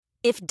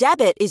If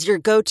debit is your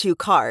go-to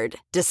card,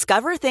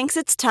 Discover thinks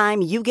it's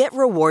time you get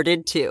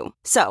rewarded too.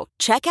 So,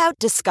 check out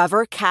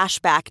Discover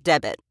Cashback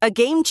Debit, a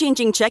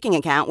game-changing checking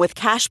account with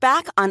cash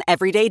back on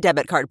everyday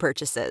debit card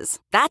purchases.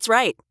 That's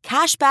right,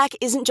 cashback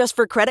isn't just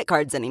for credit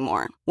cards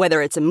anymore.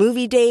 Whether it's a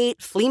movie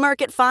date, flea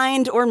market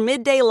find, or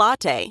midday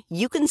latte,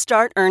 you can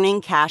start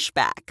earning cash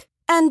back.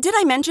 And did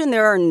I mention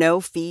there are no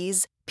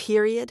fees,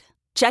 period?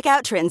 Check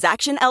out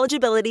transaction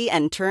eligibility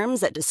and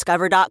terms at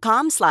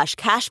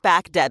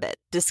discover.com/cashbackdebit.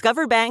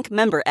 Discover Bank,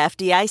 member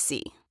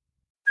FDIC.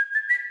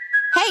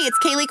 Hey, it's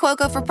Kaylee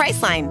Cuoco for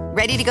Priceline.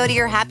 Ready to go to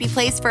your happy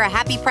place for a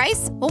happy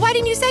price? Well, why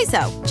didn't you say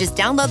so? Just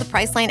download the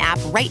Priceline app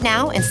right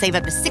now and save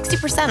up to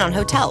 60% on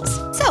hotels.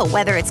 So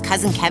whether it's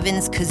Cousin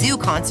Kevin's Kazoo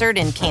Concert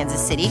in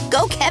Kansas City,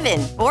 go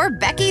Kevin, or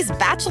Becky's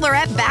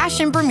Bachelorette Bash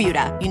in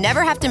Bermuda, you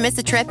never have to miss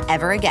a trip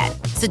ever again.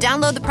 So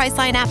download the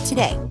Priceline app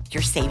today.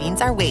 Your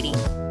savings are waiting.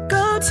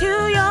 Go to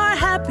your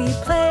happy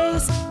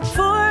place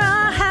for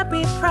a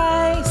happy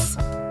price.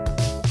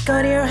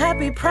 Go to your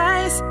happy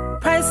price,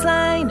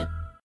 Priceline.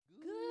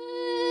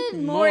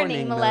 Good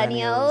morning,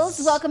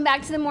 millennials. Welcome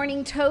back to the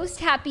Morning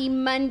Toast. Happy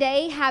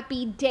Monday.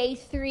 Happy day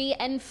 3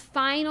 and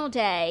final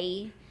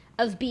day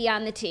of Be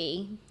on the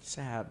Tea.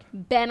 Sad.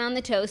 Ben on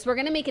the Toast. We're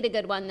going to make it a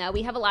good one, though.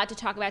 We have a lot to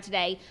talk about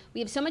today.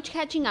 We have so much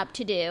catching up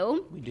to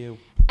do. We do.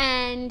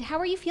 And how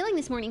are you feeling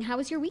this morning? How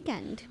was your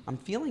weekend? I'm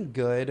feeling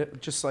good.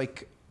 Just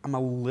like I'm a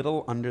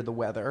little under the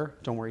weather.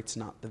 Don't worry, it's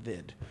not the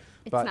vid.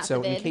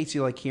 In case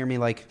you hear me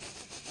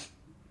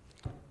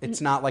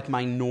it's not like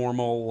my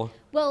normal,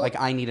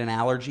 I need an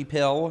allergy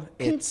pill.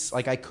 It's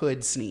like I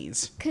could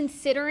sneeze.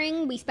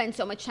 Considering we spend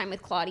so much time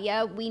with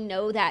Claudia, we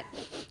know that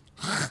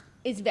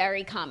is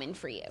very common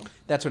for you.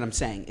 That's what I'm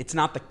saying. It's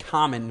not the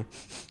common.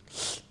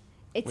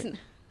 It's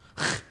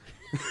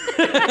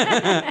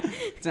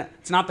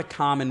not the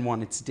common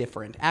one. It's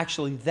different.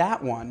 Actually,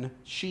 that one,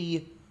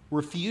 she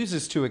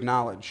refuses to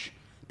acknowledge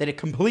that it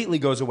completely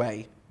goes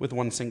away with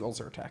one single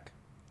Zyrtec.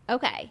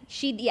 Okay.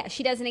 She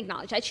doesn't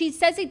acknowledge that. She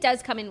says it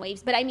does come in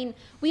waves, but I mean,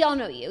 we all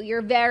know you.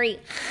 You're very...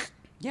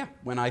 Yeah,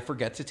 when I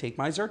forget to take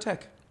my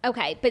Zyrtec.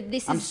 Okay, but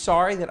I'm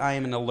sorry that I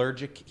am an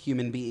allergic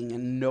human being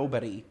and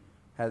nobody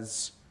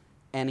has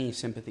any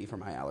sympathy for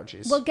my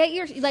allergies. Well, get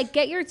your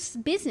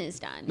business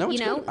done. No, it's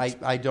good.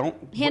 I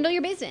don't... Handle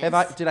your business.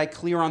 Did I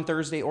clear on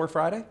Thursday or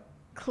Friday?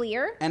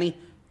 Clear? Any...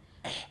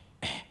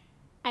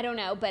 I don't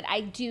know, but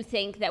I do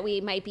think that we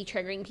might be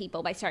triggering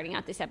people by starting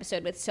out this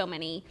episode with so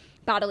many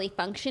bodily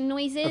function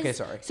noises. Okay,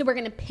 sorry. So we're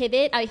going to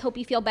pivot. I hope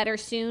you feel better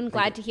soon.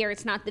 Glad to hear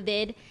it's not the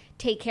vid.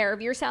 Take care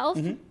of yourself.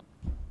 Mm-hmm.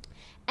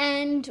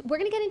 And we're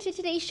going to get into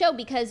today's show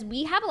because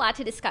we have a lot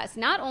to discuss.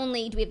 Not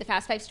only do we have the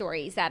Fast 5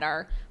 stories that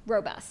are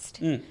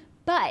robust,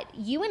 but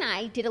you and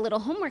I did a little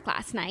homework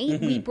last night.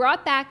 Mm-hmm. We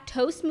brought back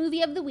Toast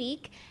Movie of the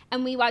Week,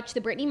 and we watched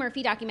the Brittany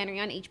Murphy documentary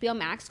on HBO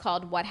Max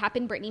called What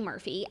Happened Brittany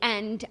Murphy.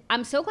 And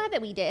I'm so glad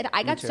that we did.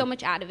 I got so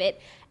much out of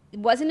it. It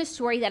wasn't a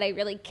story that I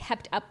really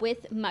kept up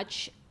with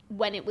much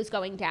when it was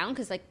going down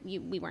because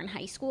we were in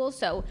high school.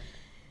 So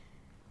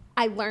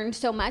I learned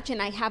so much,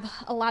 and I have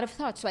a lot of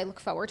thoughts, so I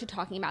look forward to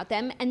talking about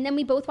them. And then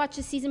we both watched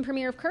the season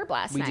premiere of Curb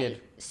last night. We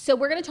did. So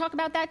we're going to talk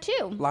about that,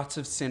 too. Lots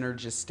of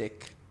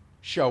synergistic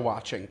show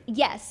watching.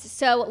 Yes,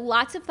 so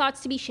lots of thoughts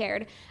to be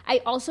shared.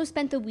 I also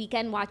spent the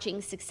weekend watching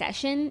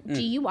Succession.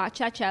 Do you watch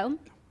that show?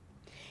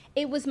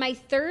 It was my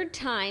third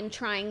time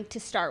trying to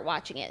start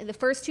watching it. The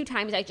first 2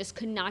 times I just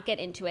could not get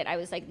into it. I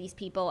was like, these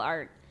people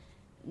are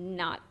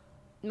not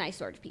my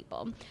sort of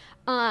people.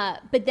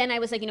 But then I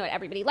was like, you know what,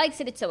 everybody likes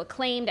it. It's so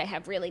acclaimed. I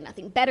have really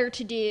nothing better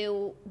to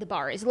do. The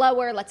bar is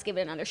lower. Let's give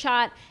it another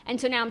shot.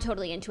 And so now I'm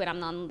totally into it.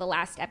 I'm on the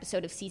last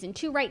episode of season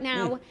 2 right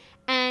now.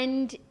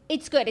 And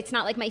it's good. It's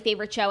not like my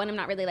favorite show, and I'm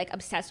not really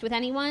obsessed with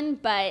anyone,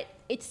 but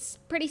it's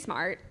pretty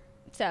smart.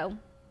 So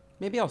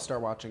maybe I'll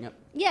start watching it.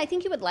 Yeah, I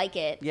think you would like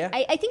it. Yeah.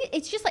 I think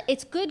it's just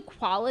it's good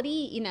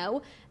quality,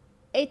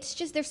 It's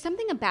just, there's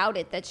something about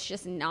it that's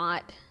just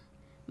not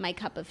my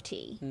cup of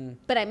tea.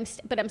 But I'm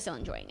still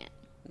enjoying it.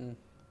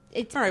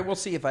 It's all right. We'll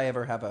see if I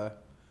ever have a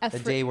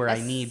day where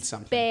I need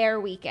something. Spare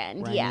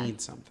weekend. I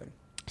need something.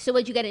 So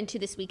what'd you get into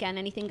this weekend?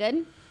 Anything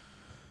good?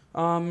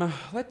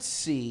 Let's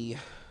see.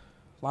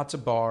 Lots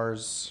of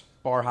bars,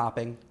 bar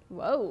hopping.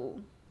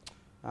 Whoa.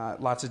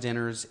 Lots of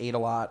dinners. Ate a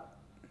lot.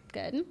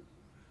 Good.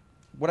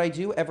 What I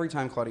do every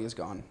time Claudia's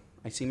gone,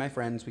 I see my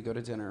friends. We go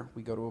to dinner.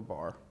 We go to a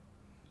bar.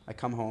 I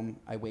come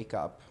home. I wake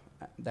up.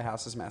 The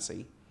house is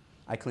messy.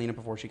 I clean it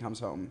before she comes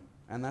home,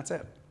 and that's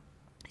it.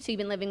 So you've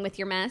been living with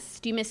your mess?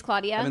 Do you miss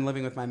Claudia? I've been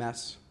living with my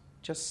mess,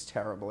 just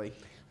terribly.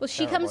 Well,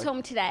 she comes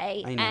home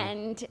today, I know.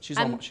 And she's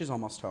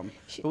almost home.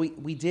 But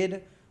we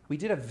did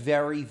a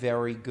very,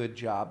 very good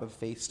job of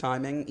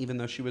FaceTiming, even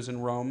though she was in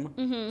Rome.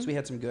 Mm-hmm. So we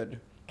had some good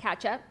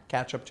catch up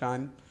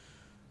time.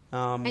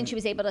 And she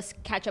was able to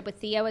catch up with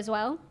Theo as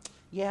well.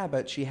 Yeah,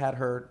 but she had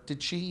her.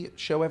 Did she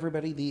show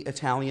everybody the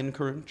Italian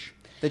crunch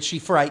that she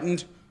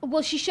frightened?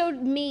 Well, she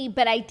showed me,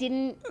 but I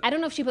don't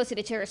know if she posted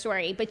it to her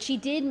story, but she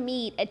did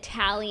meet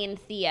Italian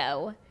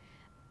Theo,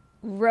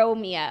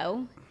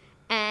 Romeo,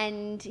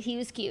 and he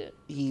was cute.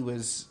 He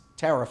was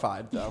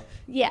Terrified, though.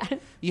 Yeah.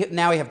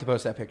 Now we have to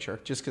post that picture,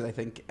 just because I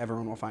think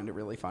everyone will find it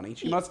really funny.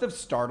 She must have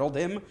startled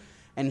him,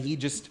 and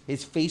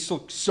his face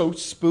looked so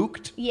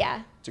spooked.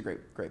 Yeah. It's a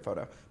great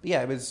photo. But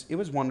yeah, it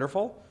was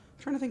wonderful.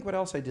 I'm trying to think what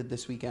else I did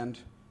this weekend.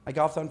 I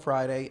golfed on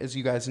Friday, as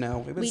you guys know.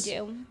 We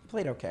do.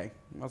 Played okay.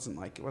 It wasn't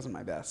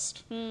my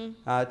best.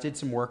 Did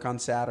some work on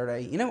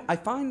Saturday. I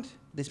find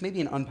this may be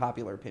an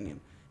unpopular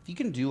opinion. If you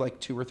can do like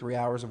 2 or 3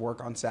 hours of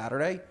work on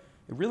Saturday,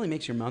 it really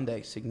makes your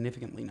Monday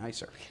significantly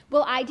nicer.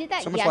 Well, I did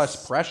that. So much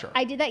less pressure.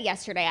 I did that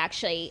yesterday,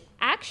 actually.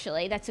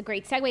 Actually, that's a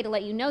great segue to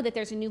let you know that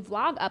there's a new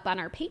vlog up on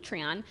our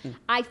Patreon.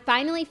 I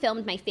finally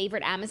filmed my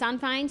favorite Amazon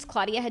finds.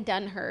 Claudia had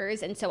done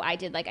hers, and so I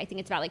did I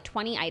think it's about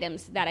 20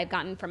 items that I've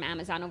gotten from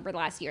Amazon over the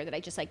last year that I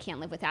just can't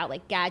live without,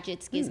 like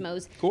gadgets,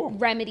 gizmos,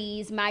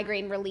 remedies,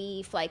 migraine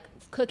relief,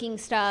 cooking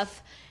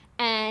stuff.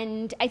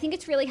 And I think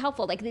it's really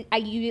helpful. I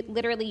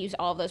literally use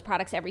all of those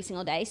products every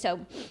single day.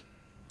 So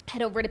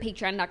head over to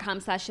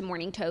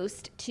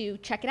patreon.com/themorningtoast to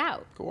check it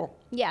out. Cool.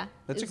 Yeah.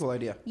 That's a cool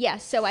idea. Yeah.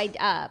 So I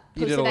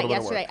posted that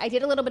yesterday. I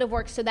did a little bit of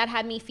work. So that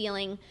had me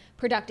feeling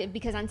productive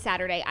because on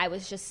Saturday I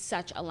was just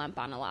such a lump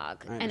on a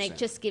log. And it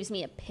just gives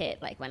me a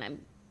pit when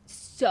I'm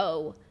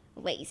so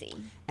lazy.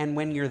 And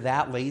when you're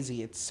that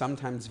lazy, it's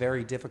sometimes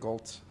very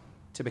difficult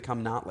to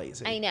become not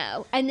lazy. I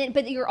know.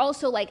 But you're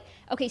also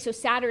okay, so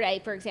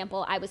Saturday, for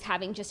example, I was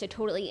having just a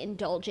totally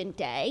indulgent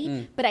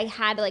day, but I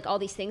had all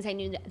these things I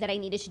knew that I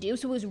needed to do,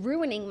 so it was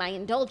ruining my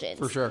indulgence.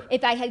 For sure.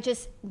 If I had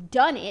just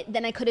done it,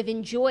 then I could have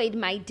enjoyed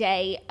my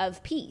day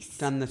of peace.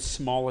 Done the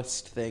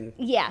smallest thing.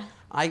 Yeah.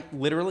 I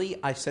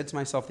said to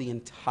myself the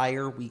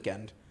entire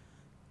weekend,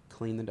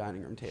 clean the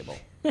dining room table.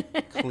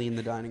 Clean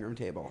the dining room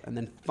table. And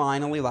then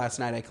finally last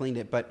night I cleaned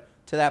it, but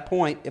to that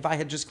point, if I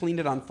had just cleaned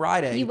it on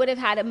Friday, you would have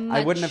had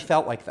I wouldn't have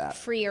felt like that.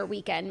 Freer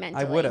weekend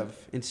mentally. I would have.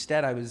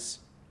 Instead, I was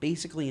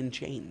basically in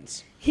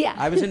chains. Yeah.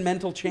 I was in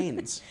mental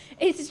chains.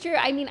 It's true.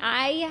 I mean,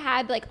 I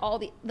had all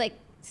the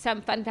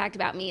some fun fact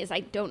about me is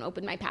I don't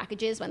open my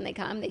packages when they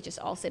come. They just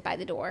all sit by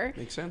the door.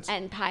 Makes sense.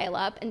 And pile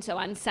up. And so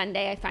on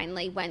Sunday, I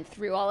finally went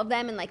through all of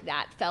them, and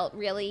that felt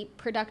really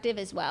productive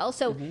as well.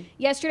 So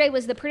yesterday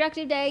was the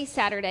productive day.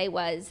 Saturday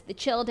was the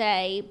chill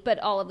day. But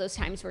all of those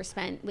times were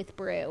spent with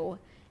Brew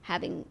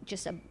having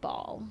just a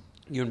ball.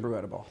 You and Brew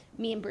had a ball.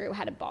 Me and Brew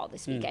had a ball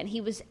this weekend. He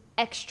was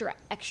extra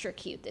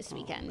cute this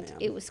weekend. Man.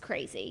 It was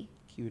crazy.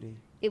 Cutie.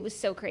 It was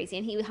so crazy.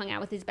 And he hung out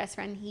with his best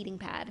friend, Heating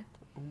Pad.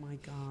 Oh my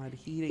God,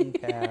 Heating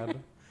Pad.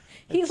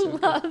 He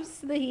loves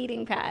the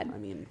Heating Pad. I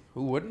mean,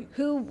 who wouldn't?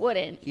 Who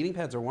wouldn't? Heating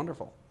pads are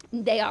wonderful.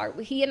 They are.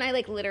 He and I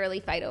literally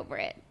fight over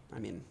it. I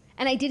mean.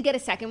 And I did get a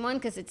second one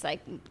because it's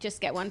just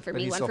get one for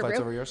me, one for Brew. He still fights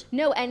over yours?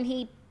 No, and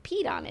he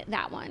peed on it,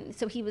 that one.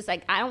 So he was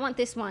like, I don't want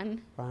this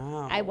one.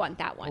 Wow. I want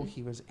that one. Oh,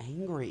 he was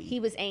angry. He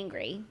was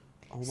angry.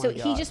 Oh my God.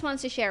 He just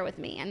wants to share with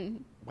me.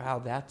 And wow,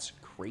 that's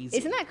crazy.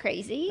 Isn't that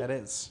crazy? That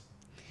is.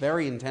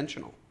 Very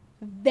intentional.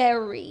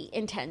 Very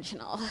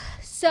intentional.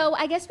 So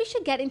I guess we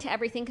should get into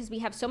everything because we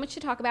have so much to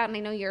talk about, and I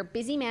know you're a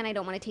busy man. I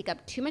don't want to take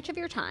up too much of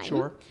your time.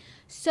 Sure.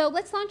 So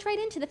let's launch right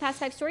into the Fast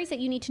 5 stories that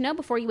you need to know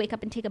before you wake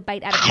up and take a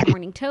bite out of your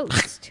morning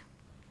toast.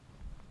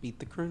 Beat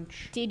the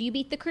crunch. Did you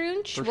beat the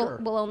crunch? For sure.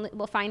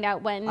 We'll find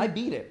out when. I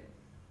beat it.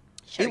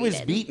 Sure, it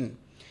was beaten.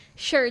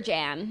 Sure,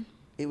 Jan.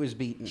 It was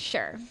beaten.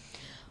 Sure.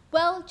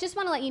 Well, just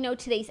want to let you know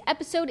today's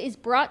episode is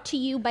brought to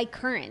you by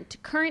Current.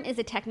 Current is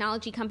a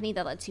technology company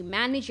that lets you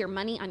manage your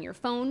money on your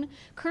phone.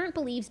 Current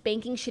believes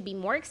banking should be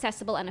more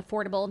accessible and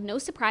affordable. No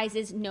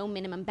surprises, no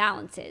minimum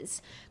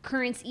balances.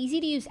 Current's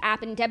easy-to-use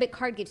app and debit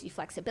card gives you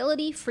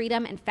flexibility,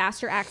 freedom, and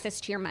faster access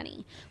to your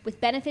money.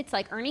 With benefits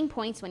like earning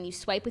points when you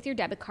swipe with your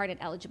debit card at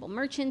eligible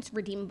merchants,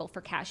 redeemable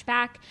for cash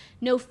back,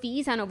 no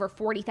fees on over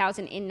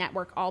 40,000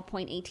 in-network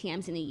all-point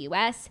ATMs in the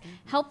U.S.,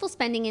 helpful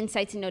spending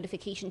insights and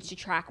notifications to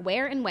track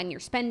where and when you're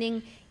spending,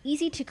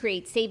 easy to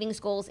create savings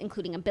goals,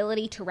 including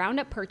ability to round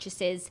up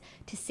purchases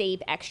to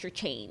save extra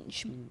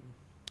change.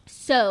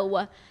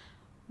 So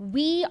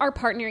we are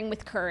partnering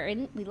with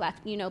Current. We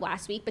left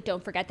last week, but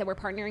don't forget that we're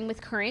partnering with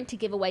Current to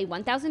give away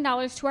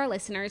 $1,000 to our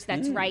listeners.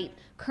 That's right.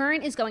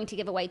 Current is going to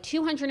give away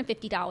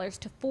 $250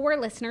 to 4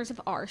 listeners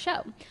of our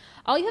show.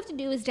 All you have to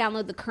do is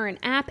download the Current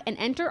app and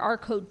enter our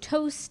code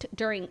TOAST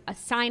during a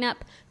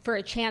sign-up for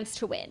a chance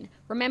to win.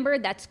 Remember,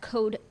 that's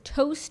code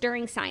TOAST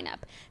during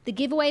sign-up. The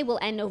giveaway will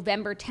end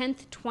November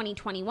 10th,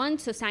 2021,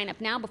 so sign up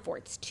now before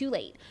it's too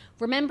late.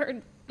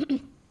 Remember,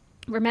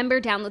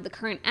 download the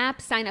Current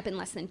app, sign up in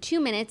less than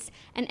 2 minutes,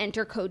 and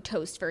enter code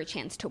TOAST for a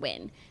chance to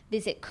win.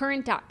 Visit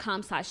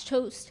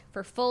current.com/toast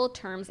for full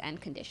terms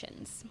and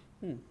conditions.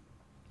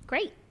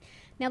 Great.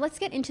 Now let's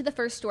get into the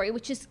first story,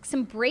 which is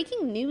some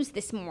breaking news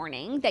this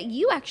morning that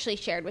you actually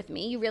shared with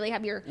me. You really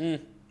have your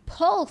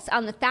pulse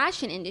on the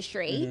fashion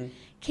industry.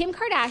 Kim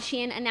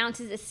Kardashian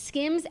announces a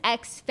Skims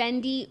x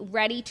Fendi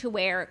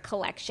ready-to-wear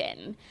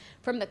collection.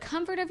 From the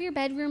comfort of your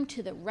bedroom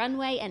to the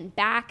runway and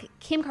back,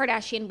 Kim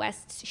Kardashian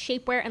West's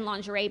shapewear and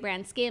lingerie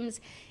brand Skims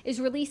is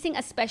releasing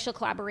a special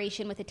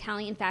collaboration with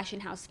Italian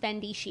fashion house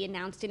Fendi, she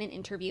announced in an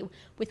interview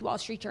with Wall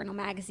Street Journal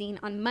magazine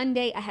on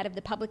Monday ahead of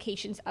the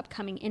publication's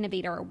upcoming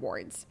Innovator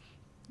Awards.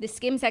 The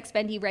Skims x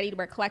Fendi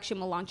ready-to-wear collection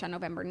will launch on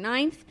November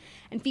 9th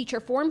and feature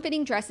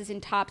form-fitting dresses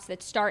and tops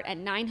that start at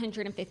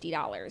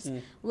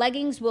 $950.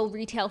 Leggings will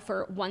retail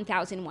for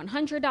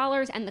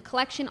 $1,100, and the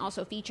collection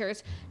also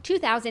features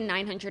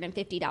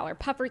 $2,950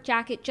 puffer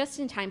jacket just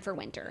in time for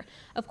winter.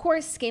 Of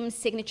course, Skims'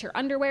 signature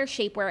underwear,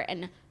 shapewear,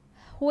 and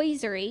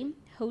hosiery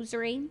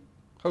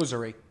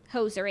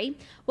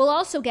will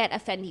also get a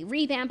Fendi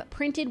revamp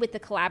printed with the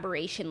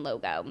collaboration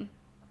logo.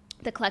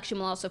 The collection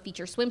will also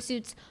feature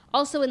swimsuits,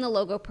 also in the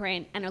logo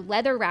print, and a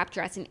leather wrap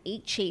dress in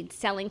 8 shades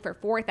selling for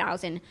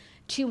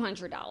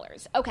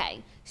 $4,200.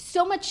 Okay,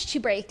 so much to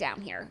break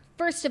down here.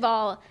 First of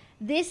all,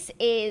 this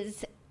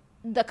is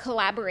the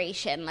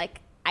collaboration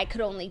like I could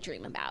only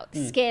dream about.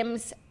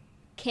 Skims,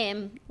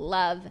 Kim,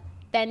 love.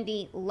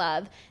 Fendi,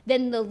 love.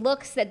 Then the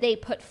looks that they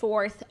put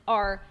forth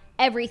are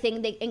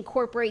everything. They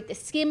incorporate the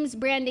Skims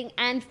branding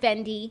and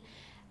Fendi.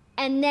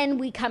 And then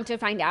we come to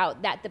find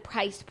out that the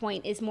price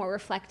point is more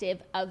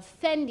reflective of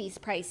Fendi's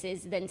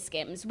prices than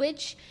Skims,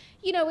 which,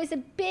 you know, is a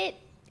bit,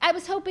 I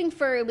was hoping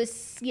for it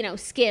was, you know,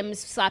 Skims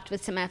slapped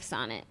with some F's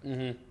on it.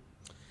 Mm-hmm.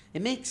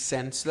 It makes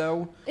sense,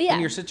 though. Yeah. When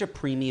you're such a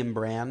premium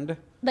brand.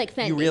 Like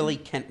Fendi. You really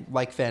can't,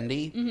 like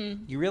Fendi,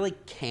 you really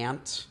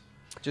can't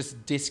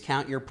just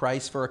discount your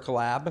price for a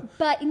collab.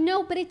 But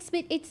no, but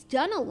it's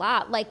done a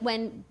lot. Like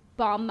when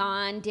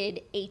Balmain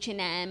did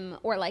H&M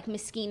or like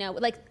Moschino,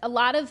 like a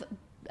lot of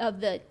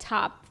the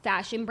top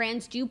fashion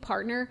brands do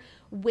partner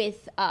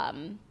with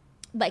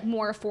like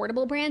more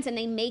affordable brands, and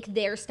they make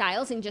their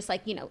styles in just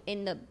like, you know,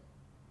 in the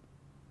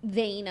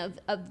vein of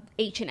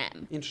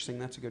H&M. Interesting.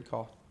 That's a good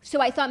call. So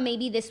I thought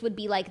maybe this would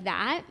be like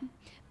that,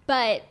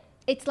 but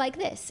it's like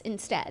this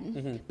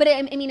instead. But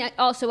I mean,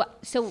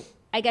 so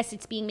I guess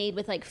it's being made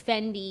with like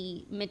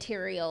Fendi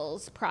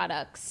materials,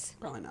 products.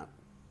 Probably not.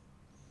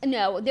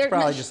 No, they're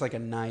probably just like a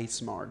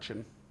nice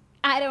margin.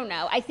 I don't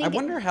know. I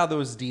wonder how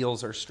those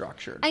deals are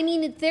structured. I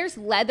mean, if there's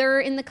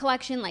leather in the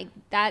collection, like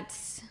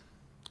that's...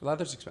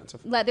 Leather's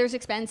expensive. Not that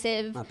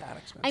expensive.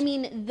 I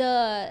mean,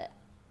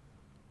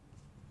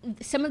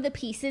 some of the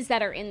pieces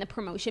that are in the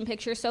promotion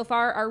picture so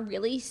far are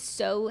really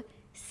so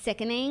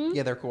sickening.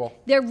 Yeah, they're cool.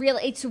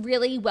 It's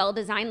really well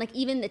designed. Like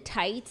even the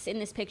tights in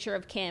this picture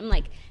of Kim,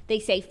 like they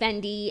say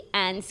Fendi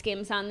and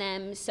Skims on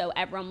them, so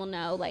everyone will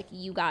know like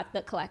you got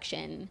the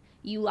collection.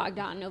 You logged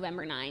on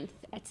November 9th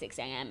at 6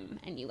 a.m.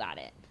 and you got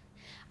it.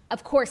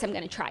 Of course, I'm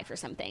going to try for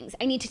some things.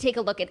 I need to take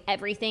a look at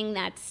everything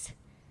that's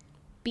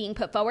being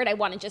put forward. I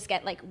want to just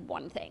get like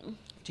one thing.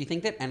 Do you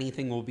think that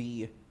anything will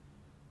be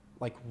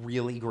like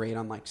really great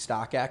on like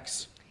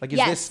StockX? Like, is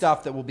this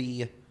stuff that will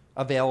be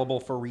available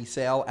for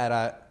resale at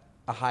a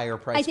higher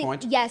price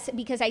point? Yes,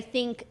 because I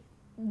think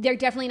they're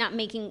definitely not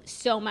making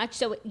so much.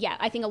 So yeah,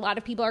 I think a lot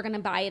of people are going to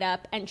buy it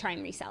up and try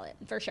and resell it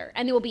for sure.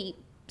 And it will be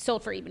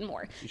sold for even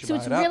more. So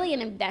it's really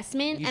an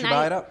investment. You should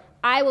buy it up.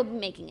 I will be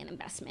making an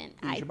investment.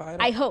 You should buy it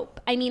up. I hope.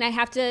 I mean, I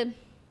have to,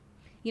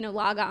 you know,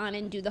 log on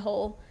and do the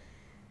whole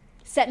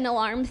set an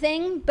alarm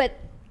thing, but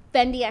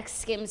Fendi X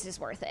Skims is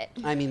worth it.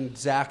 I mean,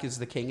 Zach is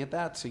the king at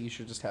that, so you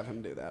should just have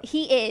him do that.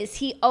 He is.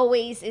 He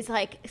always is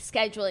like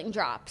scheduling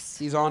drops.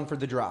 He's on for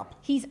the drop.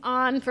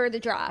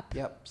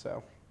 Yep,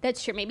 so.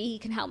 That's true. Maybe he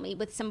can help me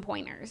with some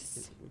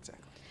pointers.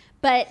 Exactly.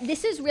 But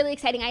this is really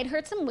exciting. I'd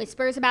heard some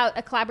whispers about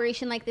a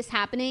collaboration like this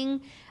happening.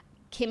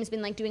 Kim's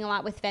been like doing a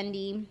lot with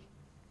Fendi,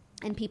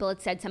 and people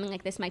had said something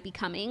like this might be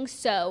coming.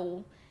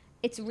 So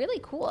it's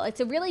really cool. It's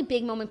a really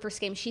big moment for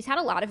Skims. She's had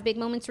a lot of big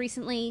moments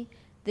recently.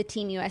 The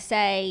Team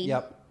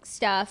USA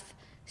stuff.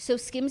 So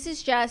Skims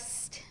is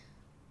just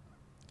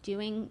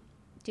doing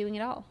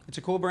it all. It's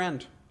a cool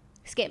brand.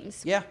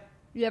 Skims. Yeah.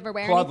 You ever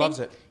wear Claude anything? loves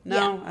it.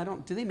 No, yeah. I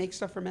don't. Do they make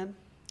stuff for men?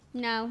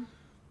 No.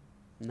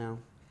 No.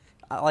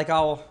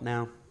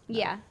 No.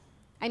 Yeah.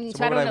 I mean,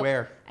 so what I don't would know. I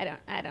wear?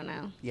 I don't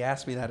know. You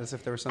asked me that as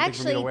if there was something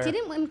for me to wear. Actually,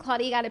 didn't when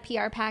Claudia got a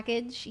PR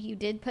package, you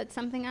did put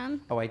something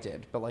on? Oh, I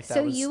did, but like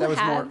that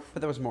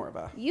was more of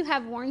a. You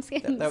have worn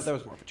Skims. That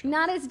was more of a joke.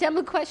 Not as dumb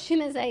a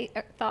question as I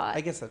thought.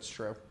 I guess that's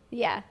true.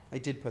 Yeah. I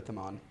did put them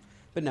on,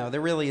 but no,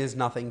 there really is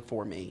nothing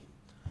for me.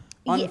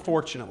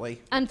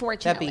 Unfortunately.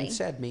 Unfortunately. That being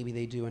said, maybe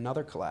they do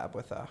another collab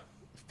with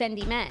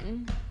Fendi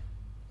Men.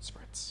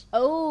 Spritz.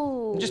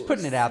 Oh. I'm just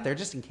putting it out there,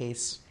 just in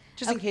case.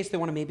 Just in case they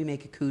want to maybe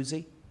make a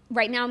koozie.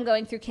 Right now I'm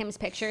going through Kim's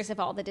pictures of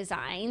all the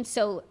designs.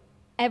 So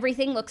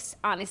everything looks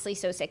honestly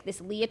so sick.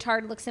 This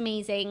leotard looks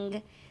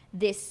amazing.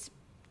 This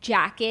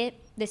jacket,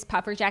 this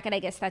puffer jacket, I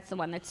guess that's the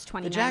one that's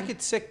 $29. The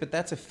jacket's sick, but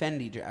that's a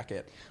Fendi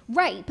jacket.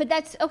 Right, but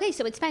that's, okay,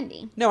 so it's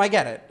Fendi. No, I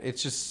get it.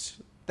 It's just,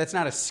 that's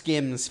not a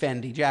Skims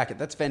Fendi jacket.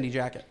 That's Fendi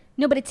jacket.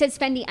 No, but it says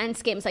Fendi and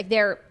Skims. Like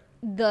they're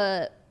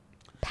the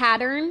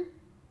pattern.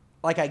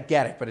 Like I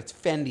get it, but it's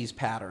Fendi's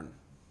pattern.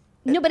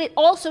 No, but it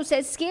also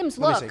says Skims.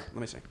 Look. Let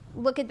me see.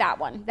 Look at that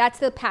one. That's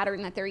the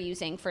pattern that they're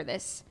using for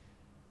this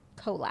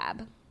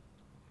collab.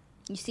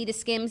 You see the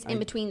Skims in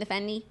between the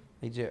Fendi?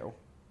 I do.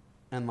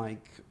 And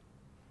like,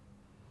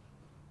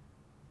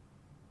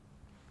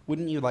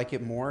 wouldn't you like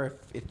it more if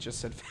it just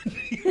said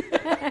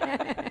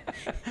Fendi?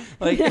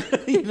 Like,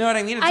 you know what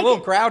I mean? It's a little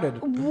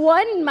crowded.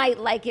 One might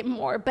like it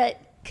more, but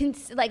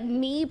like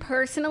me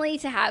personally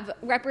to have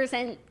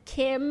represent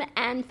Kim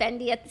and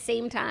Fendi at the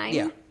same time.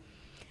 Yeah.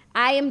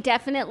 I am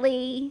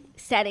definitely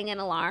setting an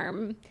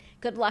alarm.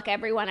 Good luck,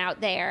 everyone out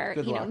there.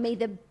 Good luck. May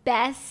the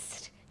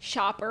best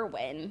shopper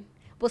win.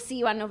 We'll see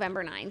you on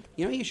November 9th.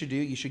 You know what you should do?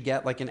 You should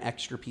get like an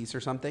extra piece or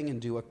something and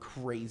do a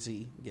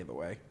crazy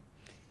giveaway.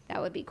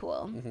 That would be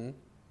cool. Mm-hmm.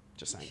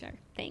 Just saying. Sure.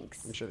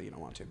 Thanks. I'm sure that you don't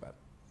want to, but.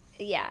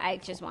 Yeah, I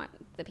just want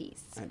the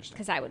piece. I understand.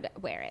 Because I would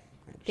wear it.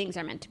 Things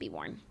are meant to be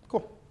worn.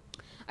 Cool.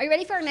 Are you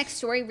ready for our next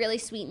story? Really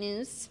sweet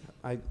news.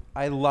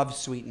 I love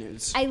sweet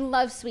news. I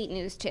love sweet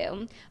news,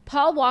 too.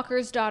 Paul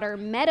Walker's daughter,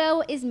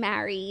 Meadow, is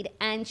married,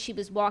 and she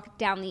was walked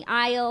down the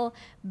aisle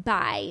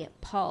by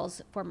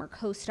Paul's former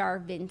co-star,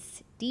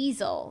 Vince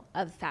Diesel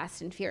of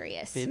Fast and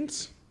Furious.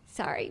 Vince?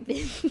 Sorry,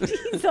 Vince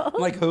Diesel.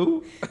 Like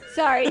who?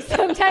 Sorry,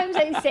 sometimes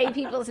I say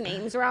people's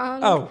names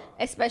wrong. Oh.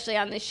 Especially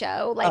on the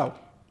show. Like,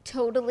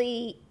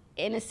 totally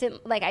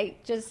innocent. Like, I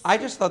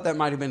just thought that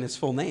might have been his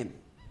full name.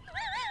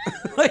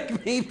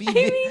 Like maybe. I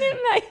mean, it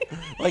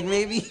might. Like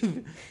maybe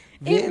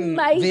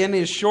Vin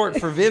is short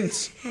for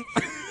Vince.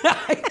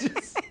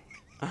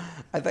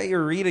 I thought you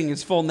were reading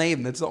his full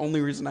name. That's the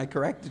only reason I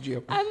corrected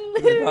you. I'm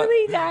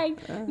literally dying.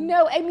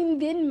 No, I mean,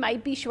 Vin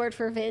might be short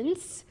for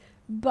Vince,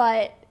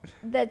 but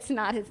that's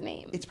not his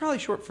name. It's probably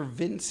short for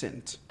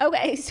Vincent.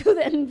 Okay, so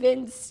then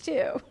Vince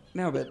too.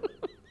 No, but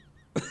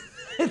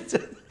that's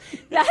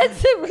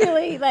a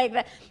really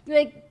like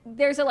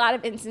there's a lot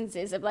of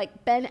instances of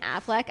like Ben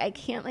Affleck. I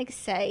can't like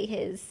say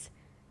his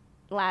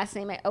last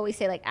name. I always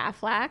say like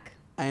Affleck.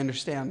 I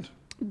understand.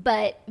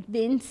 But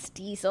Vince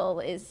Diesel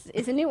is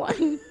a new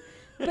one.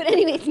 But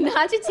anyways,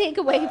 not to take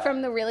away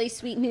from the really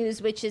sweet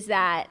news, which is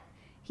that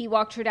he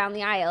walked her down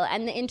the aisle,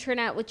 and the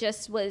internet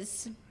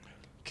was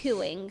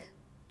cooing.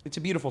 It's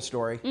a beautiful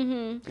story.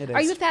 Mm-hmm. It is.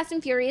 Are you a Fast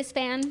and Furious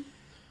fan?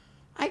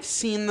 I've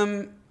seen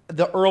them.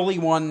 The early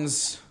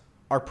ones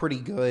are pretty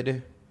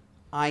good.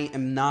 I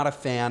am not a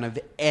fan of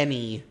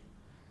any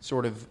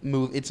sort of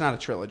movie. It's not a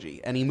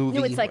trilogy. Any movie.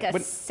 No, it's like a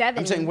 7.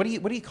 I'm saying, what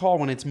do you call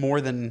when it's more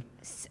than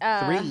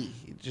 3?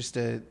 Just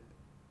a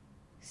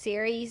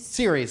series.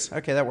 Series.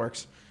 Okay, that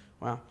works.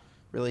 Wow,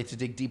 really had to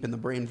dig deep in the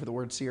brain for the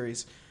word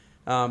series.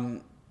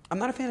 I'm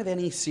not a fan of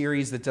any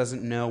series that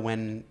doesn't know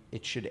when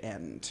it should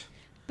end.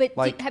 But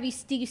like,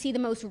 did you see the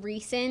most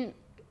recent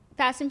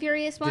Fast and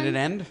Furious one? Did it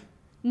end?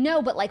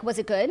 No, but like, was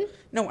it good?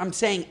 No, I'm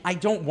saying I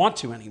don't want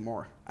to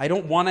anymore. I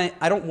don't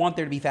want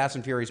there to be Fast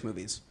and Furious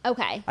movies.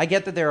 Okay. I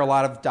get that there are a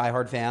lot of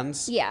diehard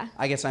fans. Yeah.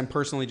 I guess I'm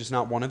personally just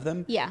not one of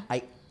them. Yeah.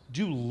 I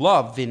do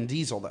love Vin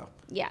Diesel, though.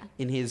 Yeah.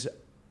 In his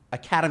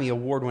Academy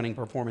Award-winning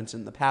performance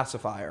in The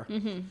Pacifier.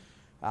 Mm-hmm.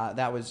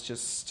 That was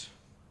just,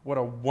 what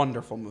a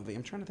wonderful movie.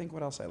 I'm trying to think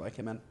what else I like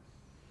him in.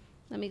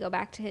 Let me go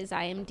back to his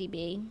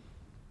IMDb.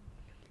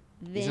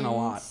 He's in a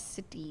lot.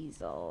 Vince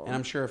Diesel. And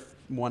I'm sure if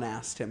one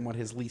asked him what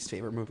his least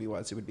favorite movie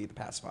was, it would be The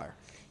Pacifier.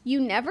 You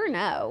never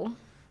know.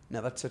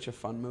 No, that's such a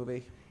fun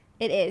movie.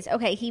 It is.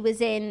 Okay, he was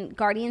in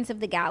Guardians of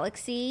the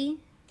Galaxy.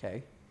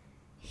 Okay.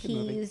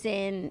 He's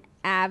in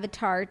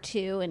Avatar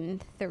 2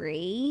 and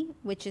 3,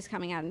 which is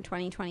coming out in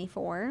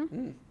 2024.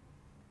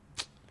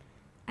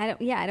 I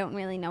don't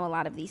really know a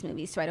lot of these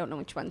movies, so I don't know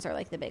which ones are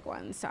like the big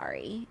ones.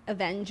 Sorry.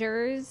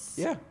 Avengers.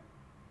 Yeah.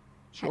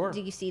 Sure.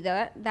 Did you see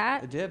that?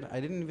 I did. I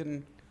didn't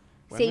even...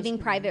 Saving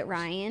Private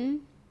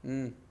Ryan.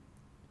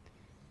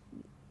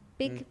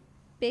 Big,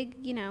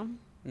 you know.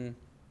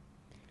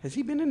 Has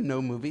he been in no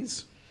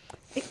movies?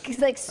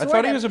 Like, I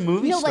thought he was a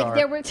movie star. Like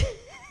there were...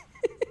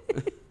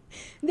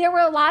 There were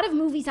a lot of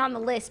movies on the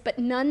list, but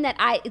none that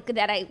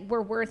I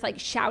were worth like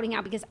shouting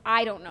out because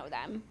I don't know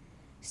them.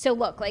 So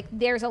look, like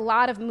there's a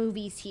lot of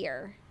movies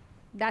here.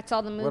 That's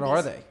all the movies. What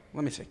are they?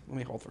 Let me see. Let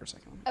me hold for a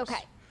second. Okay.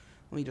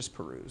 Let me just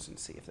peruse and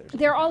see if there's...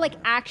 They're all like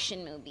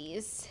action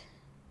movies.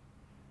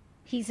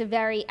 He's a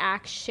very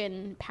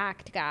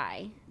action-packed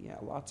guy. Yeah,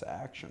 lots of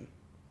action.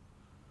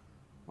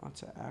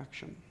 Lots of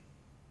action.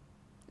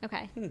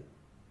 Okay.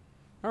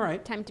 All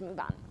right. Time to move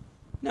on.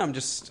 No,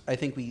 I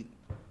think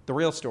the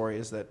real story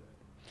is that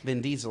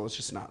Vin Diesel is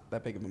just not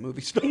that big of a movie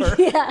star.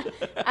 Yeah.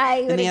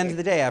 In the end of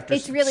the day, after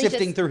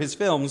sifting through his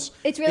films...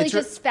 It's really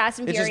just Fast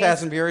and Furious. It's just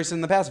Fast and Furious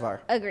and The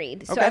Pacifier.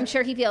 Agreed. So okay. I'm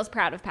sure he feels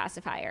proud of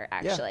Pacifier,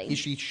 actually. Yeah,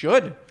 he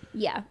should.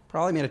 Yeah.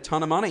 Probably made a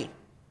ton of money.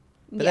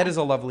 But that is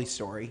a lovely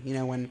story. You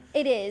know, when...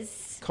 It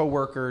is.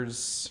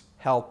 Coworkers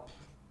help...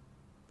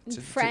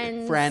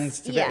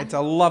 Friends. It's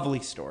a lovely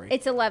story.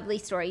 It's a lovely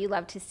story. You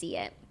love to see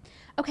it.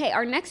 Okay,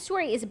 our next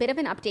story is a bit of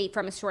an update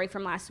from a story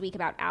from last week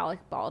about Alec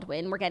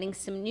Baldwin. We're getting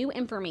some new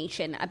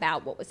information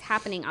about what was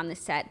happening on the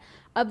set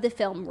of the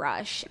film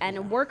Rush, and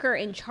a worker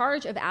in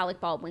charge of Alec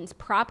Baldwin's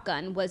prop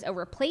gun was a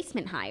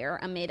replacement hire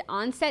amid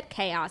on-set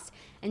chaos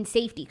and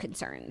safety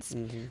concerns.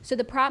 So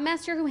the prop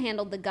master who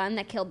handled the gun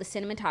that killed the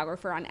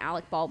cinematographer on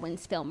Alec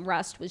Baldwin's film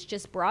Rust was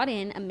just brought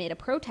in amid a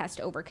protest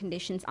over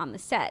conditions on the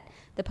set.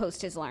 The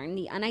Post has learned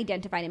the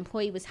unidentified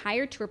employee was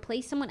hired to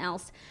replace someone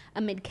else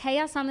amid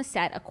chaos on the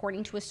set,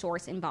 according to a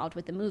source involved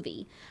with the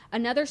movie.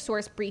 Another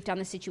source briefed on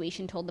the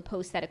situation told the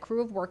Post that a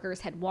crew of workers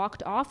had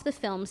walked off the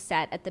film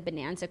set at the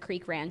Bonanza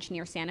Creek Ranch near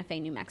near Santa Fe,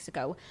 New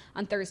Mexico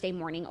on Thursday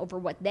morning over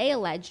what they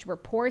alleged were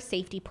poor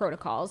safety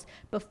protocols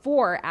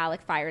before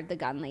Alec fired the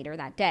gun later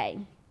that day.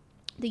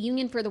 The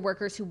union for the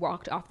workers who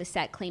walked off the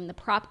set claimed the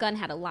prop gun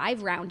had a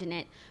live round in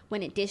it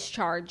when it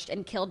discharged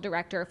and killed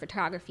director of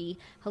photography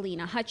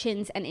Helena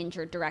Hutchins and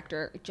injured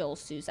director Joel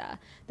Souza.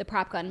 The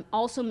prop gun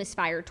also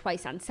misfired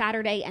twice on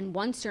Saturday and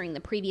once during the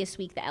previous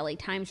week, the LA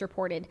Times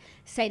reported,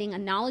 citing a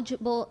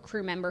knowledgeable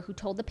crew member who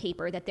told the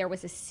paper that there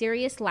was a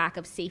serious lack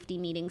of safety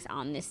meetings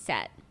on this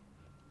set.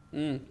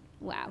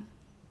 Wow.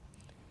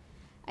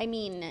 I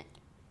mean,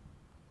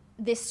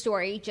 this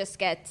story just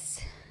gets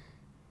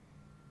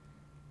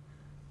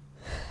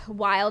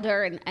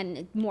wilder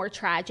and more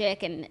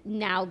tragic, and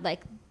now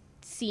like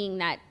seeing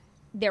that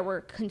there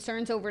were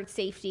concerns over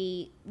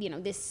safety,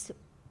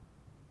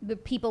 the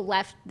people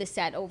left the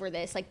set over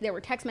this. Like there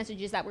were text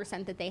messages that were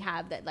sent that they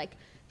have that like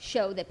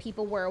show that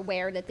people were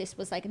aware that this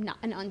was like not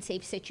an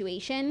unsafe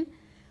situation.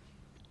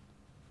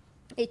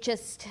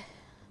 It's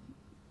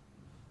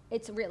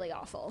really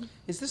awful.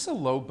 Is this a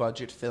low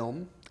budget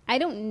film? I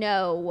don't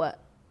know.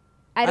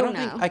 I don't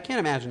know. I can't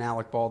imagine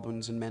Alec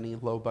Baldwin's in many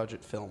low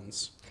budget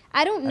films.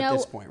 I don't know. At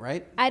this point,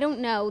 right? I don't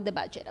know the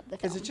budget of the film.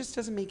 Because it just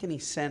doesn't make any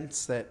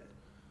sense that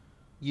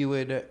you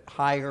would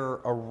hire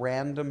a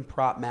random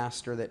prop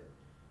master that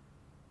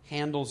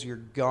handles your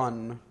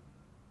gun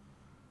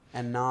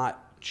and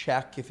not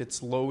check if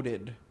it's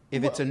loaded,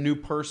 if it's a new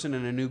person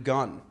and a new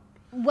gun.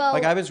 Well,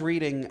 like I was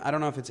reading, I don't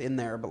know if it's in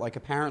there, but like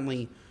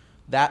apparently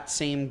that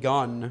same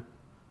gun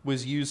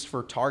was used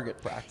for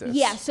target practice.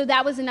 Yeah, so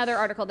that was another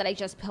article that I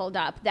just pulled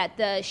up, that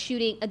the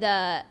shooting,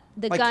 the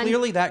like gun...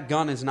 clearly that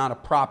gun is not a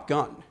prop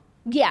gun.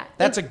 Yeah.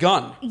 That's a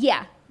gun.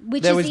 Yeah.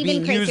 Which that is was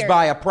even being used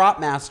by a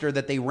prop master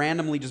that they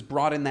randomly just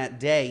brought in that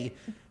day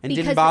and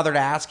didn't bother to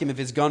ask him if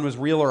his gun was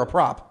real or a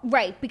prop.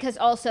 Right, because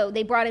also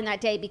they brought in that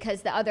day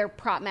because the other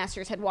prop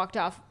masters had walked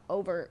off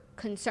over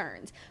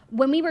concerns.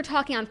 When we were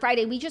talking on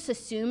Friday, we just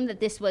assumed that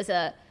this was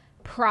a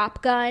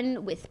prop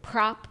gun with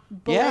prop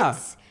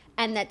bullets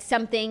and that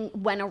something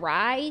went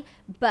awry,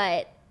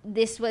 but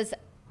this was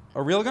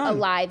a real gun. A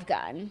live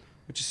gun.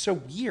 Which is so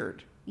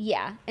weird.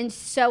 Yeah, and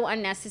so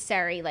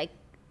unnecessary. Like,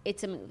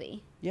 it's a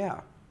movie.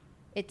 Yeah.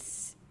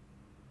 It's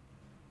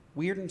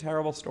weird and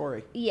terrible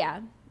story.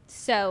 Yeah.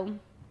 So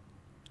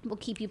we'll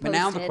keep you posted. But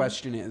now the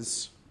question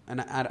is,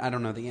 and I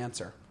don't know the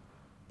answer,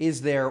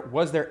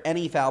 was there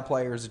any foul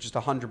play or is it just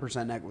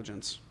 100%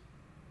 negligence?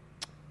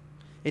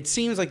 It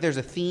seems like there's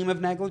a theme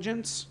of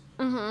negligence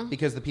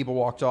because the people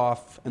walked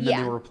off and then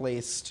they were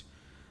replaced.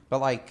 But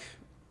like,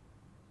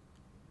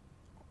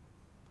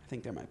 I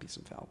think there might be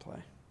some foul play.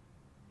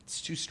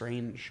 It's too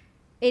strange.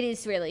 It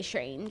is really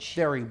strange.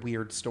 Very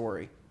weird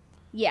story.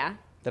 Yeah.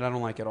 That I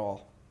don't like at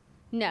all.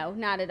 No,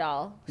 not at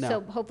all. No.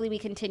 So hopefully we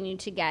continue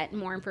to get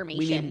more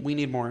information. We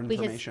need more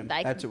information.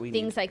 Because, that's what we need.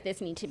 Things like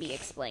this need to be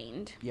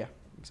explained. Yeah,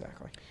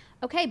 exactly.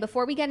 Okay,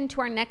 before we get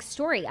into our next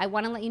story, I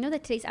want to let you know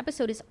that today's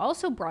episode is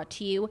also brought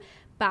to you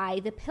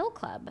by the Pill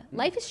Club.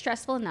 Life is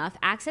stressful enough.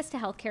 Access to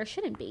healthcare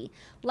shouldn't be.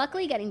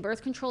 Luckily, getting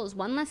birth control is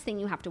one less thing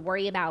you have to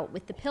worry about.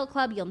 With the Pill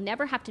Club, you'll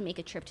never have to make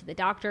a trip to the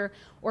doctor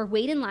or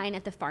wait in line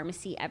at the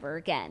pharmacy ever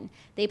again.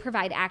 They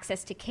provide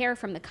access to care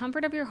from the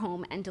comfort of your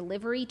home and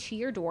delivery to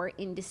your door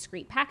in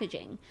discreet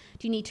packaging.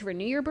 Do you need to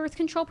renew your birth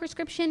control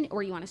prescription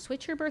or you want to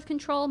switch your birth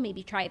control?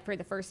 Maybe try it for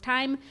the first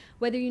time.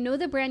 Whether you know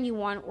the brand you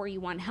want or you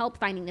want help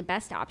finding the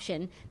best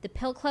option, the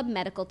Pill Club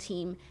medical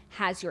team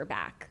has your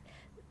back.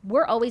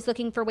 We're always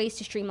looking for ways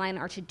to streamline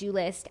our to-do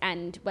list,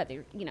 and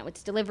whether,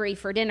 it's delivery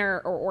for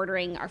dinner or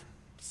ordering our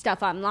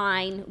stuff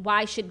online,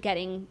 why should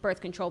getting birth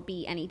control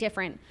be any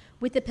different?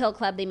 With the Pill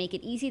Club, they make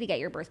it easy to get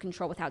your birth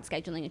control without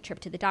scheduling a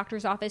trip to the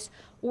doctor's office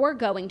or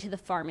going to the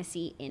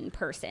pharmacy in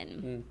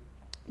person.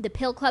 The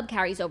Pill Club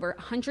carries over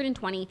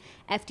 120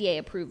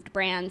 FDA-approved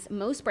brands.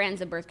 Most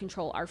brands of birth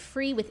control are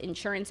free with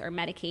insurance or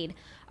Medicaid.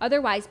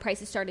 Otherwise,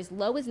 prices start as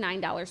low as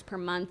 $9 per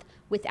month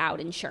without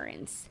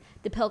insurance.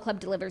 The Pill Club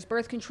delivers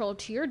birth control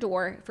to your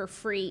door for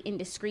free in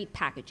discreet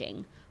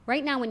packaging.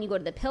 Right now, when you go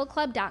to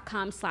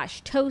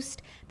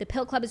thepillclub.com/toast, the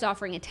Pill Club is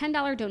offering a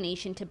 $10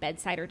 donation to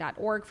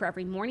bedsider.org for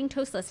every Morning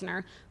Toast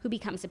listener who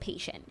becomes a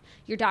patient.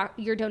 Your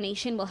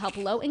donation will help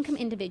low-income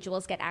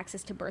individuals get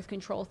access to birth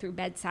control through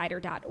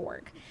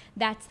bedsider.org.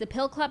 That's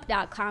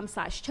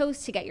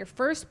thepillclub.com/toast to get your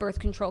first birth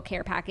control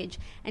care package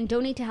and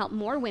donate to help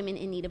more women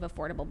in need of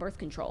affordable birth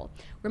control.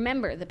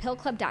 Remember,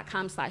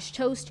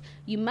 thepillclub.com/toast.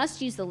 You must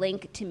use the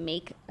link to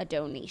make a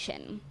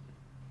donation.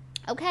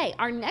 Okay,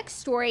 our next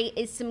story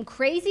is some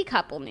crazy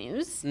couple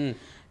news.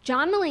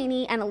 John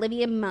Mulaney and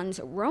Olivia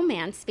Munn's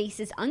romance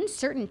faces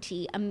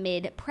uncertainty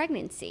amid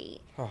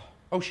pregnancy.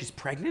 Oh, she's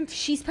pregnant?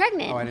 She's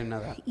pregnant. Oh, I didn't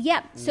know that.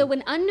 Yep. So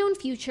in unknown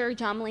future,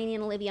 John Mulaney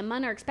and Olivia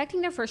Munn are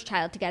expecting their first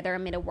child together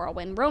amid a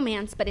whirlwind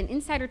romance, but an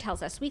insider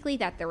tells Us Weekly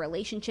that their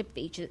relationship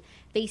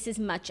faces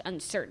much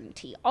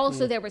uncertainty.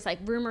 Also, there was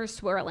rumors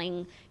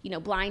swirling,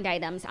 blind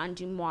items on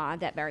Dumois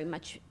that very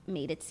much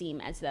made it seem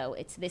as though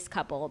it's this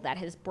couple that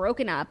has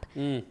broken up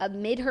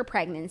amid her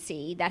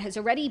pregnancy that has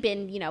already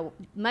been,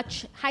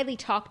 much highly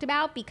talked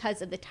about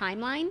because of the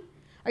timeline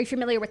Are you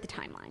familiar with the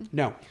timeline?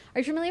 No. Are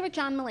you familiar with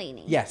John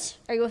Mulaney? Yes.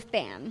 Are you a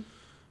fan?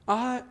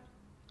 I've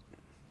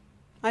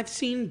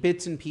seen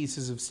bits and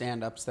pieces of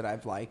stand-ups that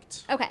I've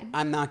liked. Okay.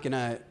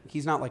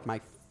 He's not like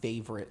my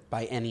favorite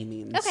by any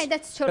means. Okay,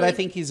 that's totally. But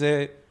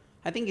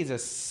I think he's a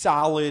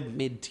solid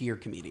mid-tier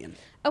comedian.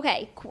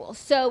 Okay, cool.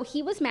 So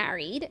he was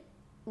married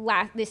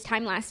this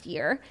time last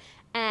year,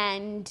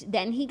 and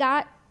then he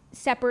got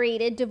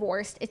separated,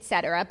 divorced,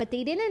 etc. But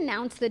they didn't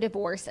announce the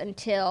divorce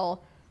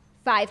until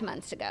 5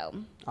 months ago.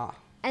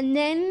 And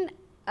then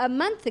a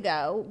month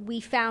ago,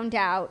 we found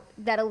out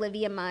that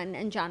Olivia Munn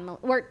and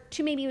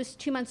maybe it was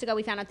 2 months ago,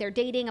 we found out they're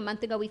dating. A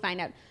month ago, we find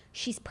out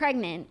she's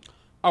pregnant.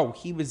 Oh,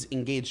 he was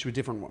engaged to a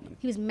different woman.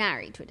 He was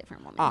married to a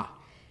different woman.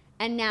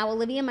 And now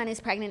Olivia Munn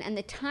is pregnant, and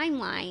the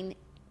timeline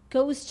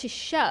goes to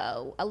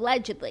show,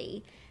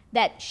 allegedly,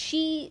 that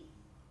she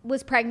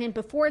was pregnant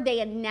before they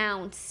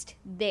announced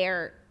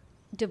their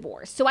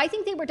divorce. So I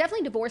think they were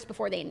definitely divorced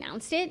before they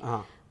announced it.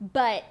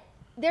 But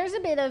there's a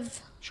bit of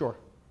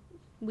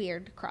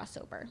weird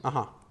crossover.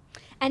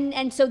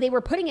 And so they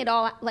were putting it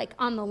all like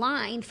on the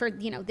line for,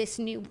 this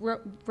new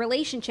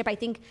relationship. I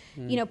think,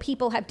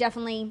 people have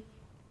definitely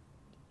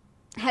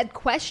had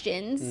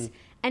questions,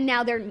 and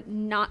now they're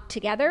not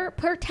together.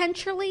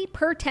 Potentially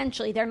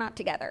they're not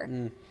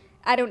together.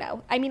 I don't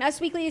know. I mean, Us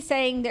Weekly is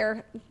saying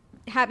they're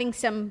having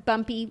some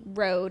bumpy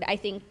road. I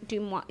think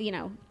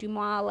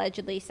Dumois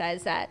allegedly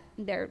says that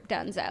they're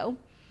donezo.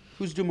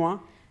 Who's Dumois?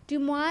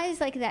 Dumois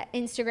is like that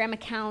Instagram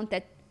account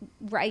that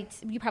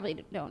writes, you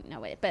probably don't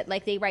know it, but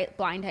like they write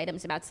blind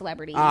items about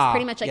celebrities.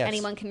 Pretty much like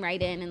anyone can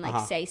write in and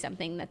like say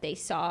something that they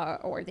saw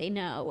or they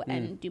know,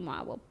 and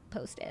Dumois will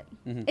post it.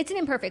 It's an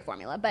imperfect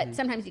formula, but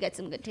sometimes you get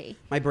some good tea.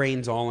 My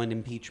brain's all in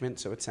impeachment,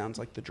 so it sounds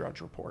like the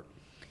Drudge Report.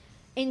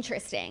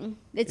 Interesting.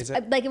 It's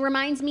like, it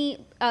reminds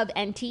me of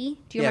NT. Do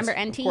you remember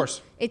NT? Of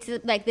course. It's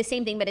like the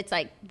same thing, but it's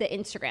like the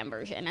Instagram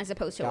version as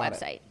opposed to a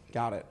website.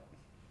 Got it.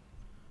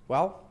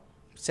 Well,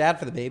 sad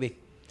for the baby.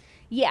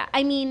 Yeah,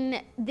 I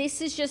mean,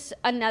 this is just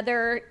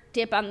another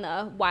dip on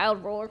the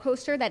wild roller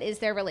coaster that is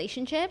their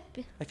relationship.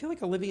 I feel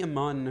like Olivia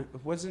Munn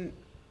wasn't...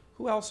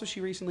 Who else was she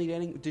recently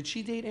dating? Did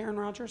she date Aaron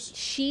Rodgers?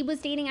 She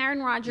was dating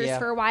Aaron Rodgers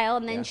for a while,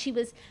 and then she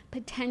was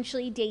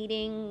potentially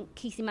dating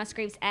Casey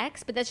Musgrave's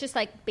ex, but that's just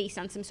like based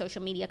on some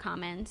social media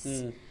comments.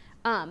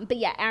 But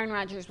yeah, Aaron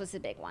Rodgers was the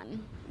big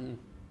one.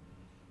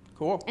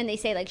 Cool. And they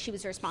say like she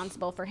was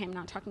responsible for him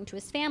not talking to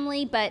his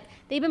family, but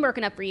they've been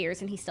broken up for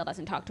years, and he still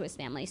doesn't talk to his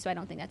family, so I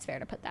don't think that's fair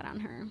to put that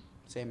on her.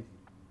 Same.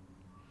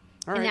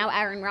 All right. And now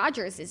Aaron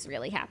Rodgers is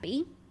really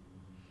happy.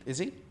 Is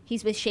he?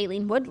 He's with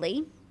Shailene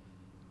Woodley.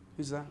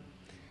 Who's that?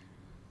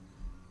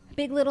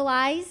 Big Little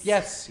Lies?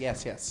 Yes.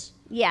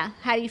 Yeah.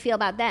 How do you feel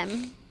about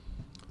them?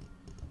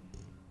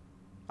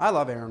 I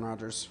love Aaron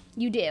Rodgers.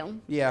 You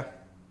do? Yeah,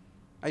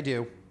 I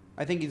do.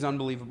 I think he's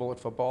unbelievable at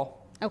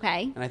football.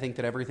 Okay. And I think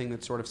that everything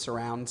that sort of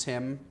surrounds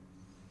him,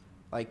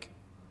 like,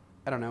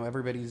 I don't know,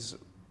 everybody's,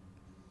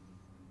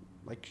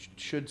 like,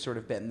 should sort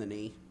of bend the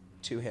knee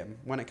to him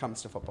when it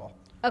comes to football.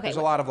 Okay. There's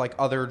a lot of, like,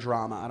 other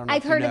drama. I don't know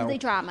I've heard of the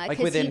drama. Like,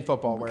 within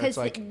football, where it's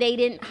like...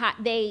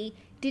 they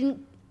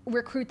didn't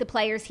recruit the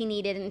players he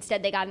needed, and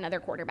instead they got another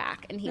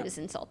quarterback, and he was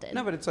insulted.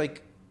 No, but it's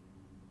like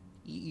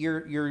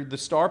you're the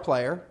star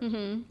player.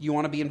 You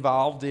want to be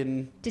involved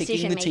in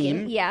picking the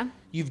team. Yeah.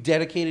 You've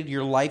dedicated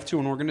your life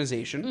to an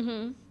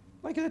organization.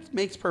 Like, it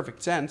makes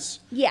perfect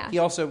sense. Yeah. He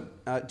also,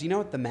 do you know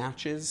what The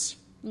Match is?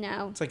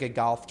 No. It's like a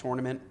golf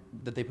tournament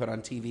that they put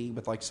on TV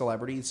with like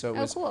celebrities. So it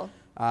was cool.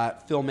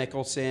 Phil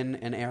Mickelson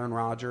and Aaron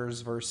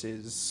Rodgers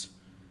versus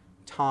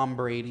Tom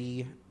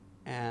Brady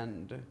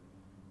and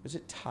was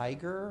it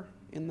Tiger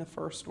in the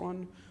first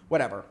one?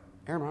 Whatever.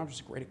 Aaron Rodgers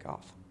is great at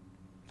golf.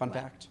 Fun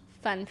fact.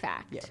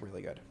 Yeah,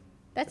 really good.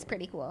 That's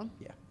pretty cool.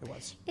 Yeah, it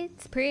was.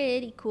 It's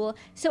pretty cool.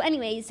 So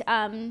anyways,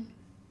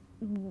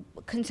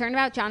 concerned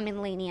about John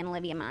Mulaney and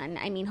Olivia Munn.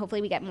 I mean,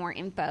 hopefully we get more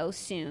info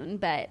soon,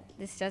 but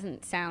this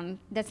doesn't sound...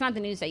 That's not the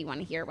news that you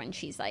want to hear when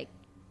she's like,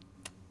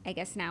 I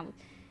guess now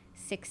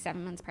 6-7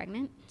 months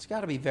pregnant. It's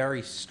got to be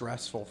very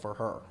stressful for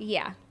her.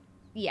 Yeah.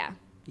 You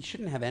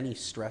shouldn't have any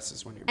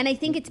stresses when you're And I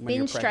think it's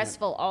been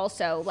stressful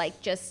also, like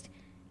just...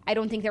 I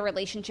don't think their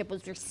relationship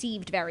was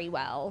received very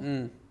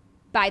well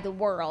by the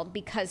world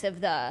because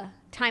of the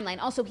timeline.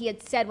 Also, he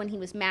had said when he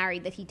was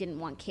married that he didn't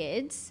want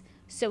kids.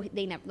 So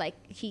they never, like,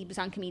 he was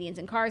on Comedians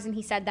in Cars and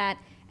he said that,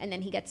 and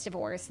then he gets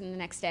divorced, and the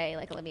next day,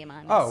 like, Olivia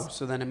Munn. Oh,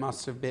 so then it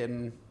must have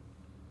been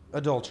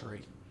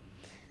adultery.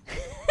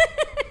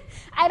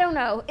 I don't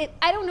know.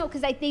 I don't know,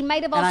 because they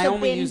might have also been... And I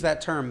only use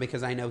that term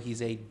because I know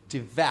he's a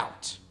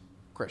devout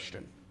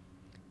Christian.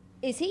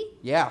 Is he?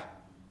 Yeah.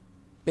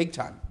 Big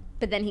time.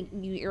 But then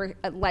you're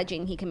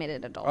alleging he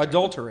committed adultery.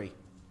 Adultery.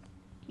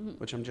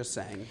 Which I'm just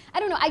saying. I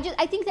don't know.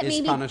 I think that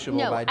maybe punishable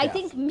by death. I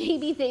think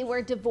maybe they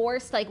were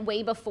divorced like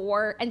way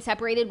before and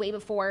separated way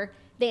before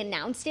they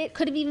announced it.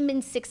 Could have even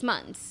been 6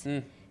 months.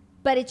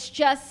 But it's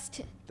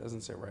just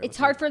doesn't sit right. It's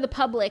hard for the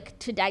public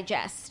to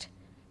digest.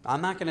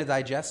 I'm not going to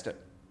digest it.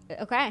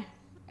 Okay.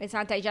 It's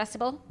not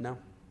digestible? No.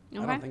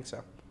 Okay. I don't think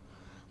so.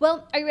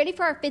 Well, are you ready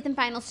for our fifth and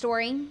final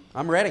story?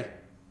 I'm ready.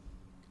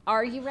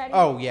 Are you ready?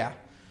 Oh, yeah.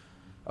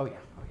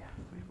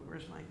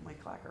 Where's my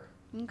clacker?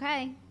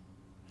 Okay.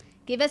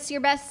 Give us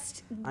your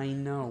best. I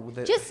know.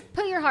 Just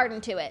put your heart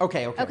into it.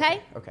 Okay.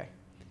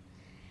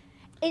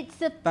 It's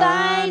the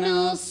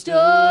final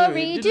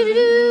story.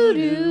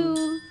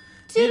 Do-do-do-do.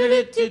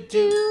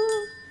 Do-do-do-do-do.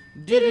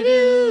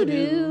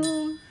 Do-do-do-do.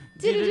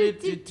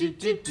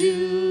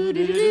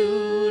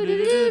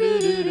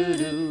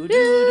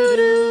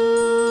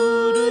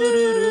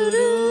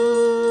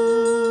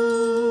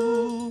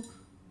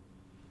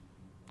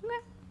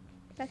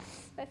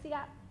 That's you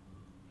got.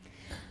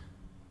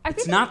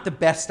 It's not the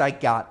best I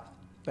got,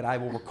 but I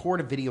will record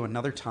a video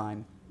another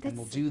time. And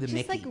we'll do the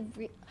Mickey.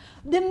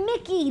 The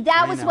Mickey.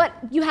 That was what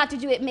you have to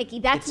do at Mickey.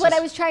 That's what I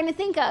was trying to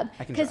think of.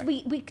 Because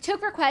we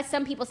took requests.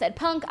 Some people said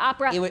punk,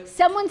 opera.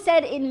 Someone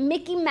said in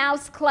Mickey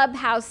Mouse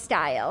Clubhouse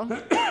style.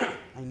 I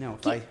know.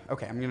 I'm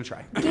going to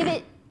try. Give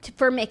it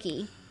for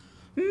Mickey.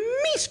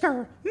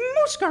 Meesker,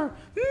 Moosker,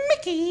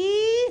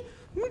 Mickey.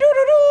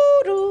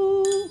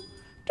 Do-do-do-do.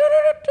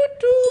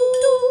 Do-do-do-do-do.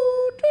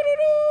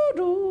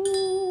 Do-do-do-do.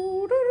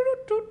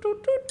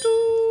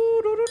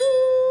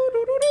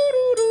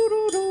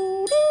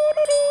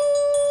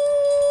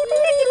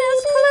 Mickey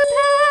Mouse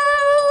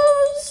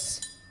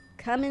Clubhouse.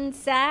 Come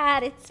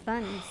inside, it's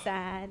fun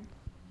inside.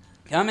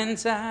 Come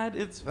inside,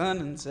 it's fun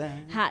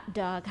inside. Hot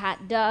dog,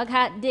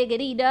 hot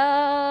diggity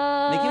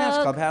dog. Mickey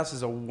Mouse Clubhouse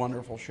is a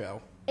wonderful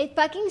show. It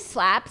fucking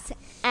slaps,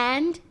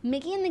 and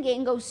Mickey and the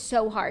gang goes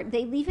so hard.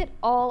 They leave it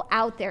all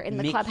out there in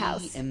the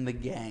clubhouse. Mickey and the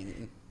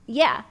gang.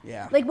 Yeah.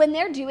 Yeah. Like when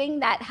they're doing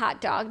that hot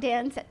dog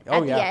dance at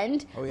the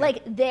end,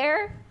 like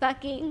they're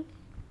fucking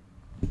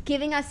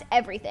giving us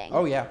everything.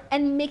 Oh, yeah.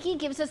 And Mickey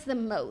gives us the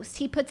most.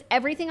 He puts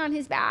everything on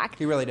his back.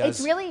 He really does. It's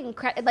really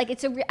incredible. Like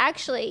it's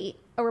actually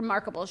a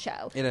remarkable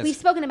show. It is. We've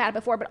spoken about it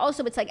before, but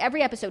also it's like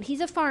every episode,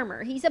 he's a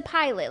farmer, he's a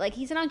pilot, like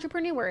he's an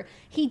entrepreneur.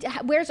 He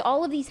wears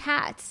all of these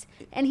hats,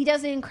 and he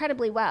does it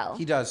incredibly well.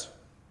 He does.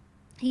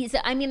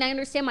 I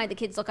understand why the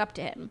kids look up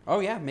to him.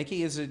 Oh, yeah.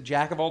 Mickey is a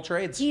jack of all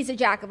trades. He's a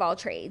jack of all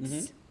trades.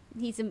 Mm-hmm.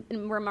 He's a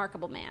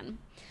remarkable man.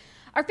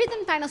 Our fifth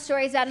and final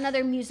story is about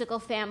another musical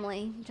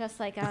family,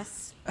 just like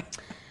us.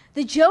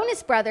 The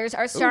Jonas Brothers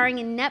are starring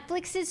in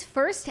Netflix's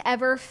first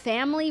ever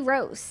family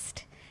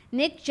roast.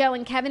 Nick, Joe,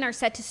 and Kevin are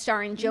set to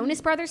star in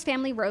Jonas Brothers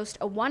Family Roast,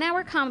 a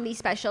 1-hour comedy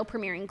special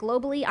premiering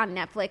globally on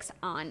Netflix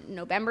on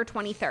November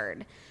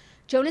 23rd.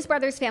 Jonas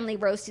Brothers Family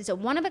Roast is a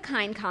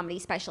one-of-a-kind comedy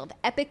special of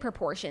epic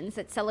proportions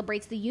that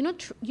celebrates the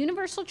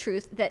universal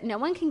truth that no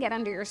one can get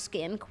under your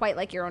skin quite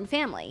like your own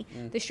family,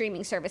 the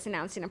streaming service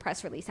announced in a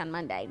press release on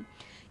Monday.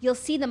 You'll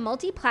see the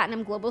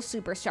multi-platinum global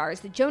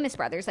superstars, the Jonas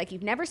Brothers, like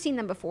you've never seen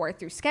them before,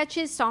 through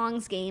sketches,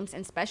 songs, games,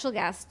 and special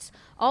guests,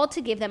 all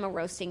to give them a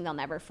roasting they'll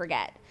never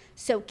forget.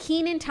 So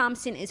Kenan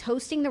Thompson is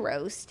hosting the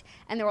roast,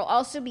 and there will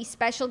also be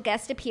special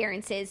guest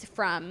appearances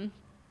from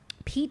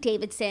Pete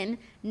Davidson,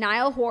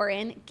 Niall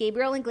Horan,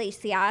 Gabriel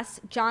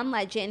Iglesias, John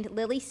Legend,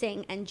 Lily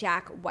Singh, and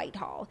Jack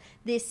Whitehall.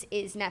 This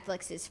is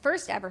Netflix's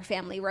first ever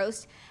family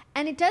roast,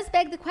 and it does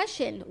beg the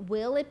question,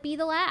 will it be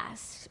the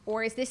last?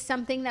 Or is this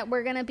something that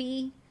we're going to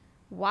be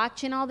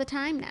watching all the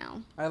time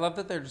now? I love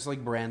that they're just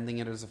like branding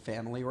it as a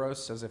family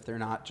roast, as if they're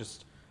not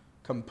just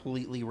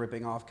completely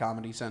ripping off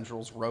Comedy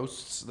Central's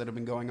roasts that have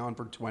been going on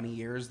for 20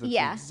 years. That's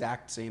the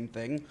exact same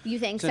thing. You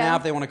think so? So now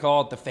if they want to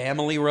call it the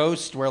family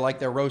roast, where like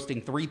they're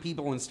roasting 3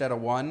 people instead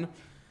of 1,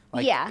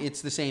 like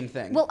it's the same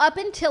thing. Well, up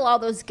until all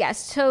those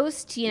guest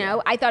hosts, you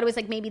know, I thought it was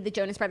like maybe the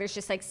Jonas Brothers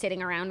just like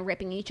sitting around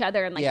ripping each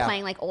other and like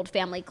playing like old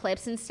family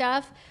clips and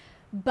stuff.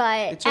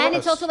 But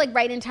it's also like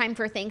right in time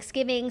for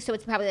Thanksgiving, so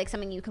it's probably like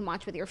something you can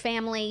watch with your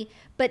family.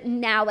 But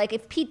now, like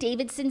if Pete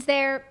Davidson's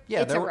there,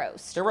 it's a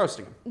roast. They're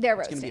roasting him. They're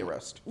roasting. It's gonna be a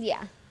roast.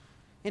 Yeah.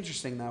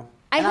 Interesting though.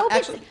 I hope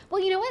actually.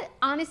 Well, you know what?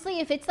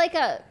 Honestly, if it's like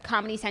a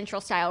Comedy Central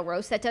style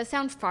roast, that does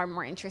sound far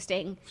more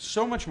interesting.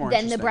 So much more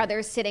than the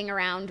brothers sitting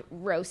around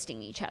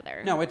roasting each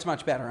other. No, it's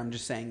much better. I'm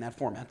just saying that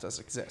format does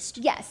exist.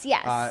 Yes.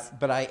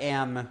 But I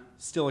am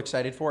still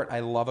excited for it.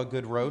 I love a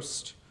good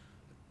roast.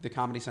 The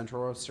Comedy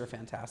Central roasts are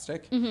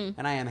fantastic. Mm-hmm.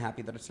 And I am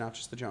happy that it's not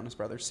just the Jonas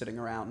Brothers sitting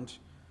around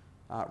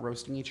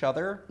roasting each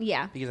other.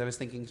 Yeah. Because I was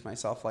thinking to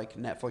myself, like,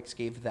 Netflix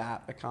gave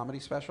that a comedy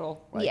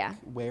special. Like,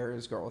 where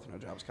is Girl with No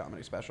Job's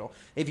comedy special?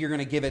 If you're going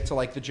to give it to,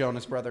 like, the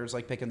Jonas Brothers,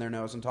 like, picking their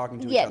nose and talking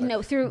to each other. Yeah,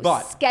 no, through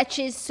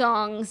sketches,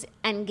 songs,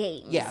 and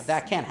games. Yeah,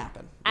 that can't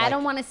happen. I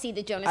don't want to see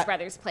the Jonas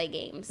Brothers play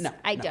games. No,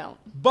 I don't.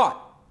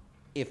 But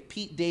if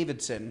Pete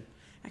Davidson...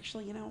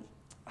 Actually, you know...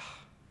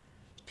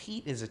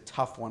 Pete is a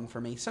tough one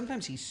for me.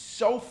 Sometimes he's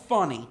so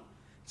funny.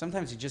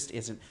 Sometimes he just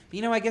isn't. But,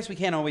 you know, I guess we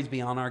can't always be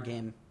on our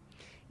game.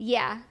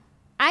 Yeah.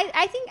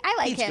 I think I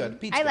like Pete's him.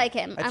 Good. Pete's I good. like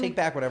him. I take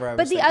back whatever I was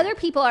But the thinking. other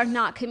people are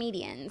not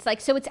comedians.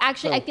 Like, so it's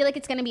actually, I feel like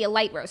it's going to be a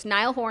light roast.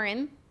 Niall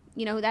Horan,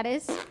 you know who that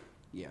is?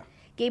 Yeah.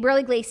 Gabriel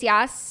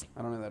Iglesias.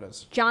 I don't know who that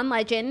is. John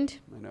Legend.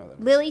 I know that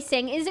is. Lily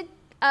Singh is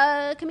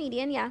a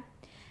comedian, yeah.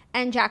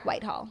 And Jack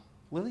Whitehall.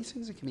 Lily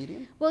Singh's a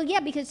comedian? Well, yeah,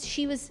 because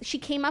she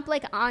came up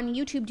like on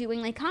YouTube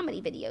doing like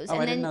comedy videos. Oh,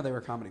 and I didn't know they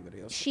were comedy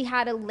videos. She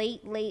had a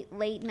late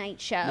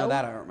night show. No,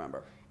 that I don't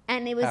remember.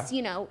 And it was,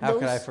 you know... How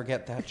could I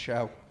forget that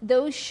show?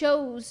 Those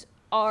shows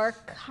are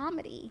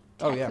comedy,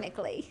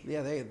 technically. Oh,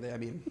 yeah. They I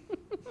mean,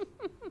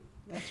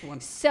 that's one.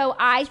 So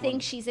I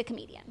think she's a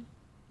comedian.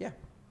 Yeah.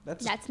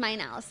 That's my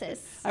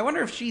analysis. I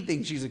wonder if she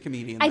thinks she's a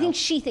comedian. I think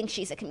she thinks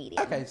she's a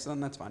comedian. Okay, so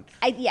then that's fine.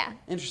 Yeah.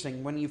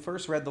 Interesting. When you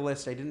first read the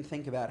list, I didn't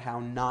think about how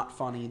not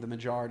funny the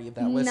majority of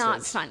that list is.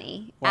 Not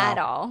funny at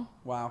all.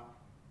 Wow.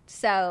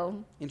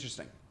 So.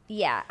 Interesting.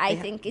 Yeah, I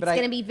think it's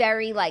going to be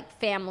very, like,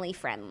 family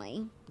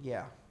friendly.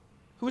 Yeah.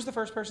 Who was the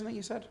first person that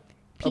you said?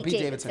 Pete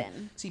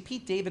Davidson. See,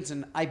 Pete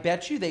Davidson, I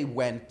bet you they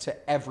went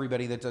to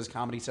everybody that does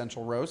Comedy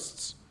Central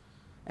roasts,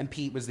 and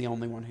Pete was the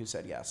only one who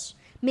said yes.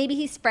 Maybe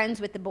he's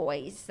friends with the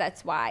boys.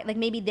 That's why. Like,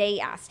 maybe they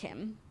asked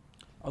him.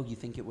 Oh, you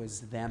think it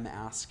was them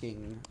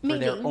asking for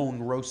their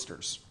own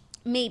roasters?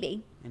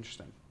 Maybe.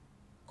 Interesting.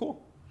 Cool.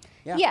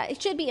 Yeah. Yeah,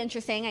 it should be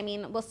interesting. I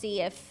mean, we'll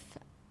see if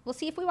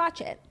we watch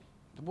it.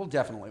 We'll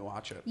definitely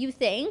watch it. You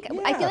think?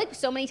 Yeah. I feel like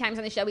so many times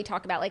on the show we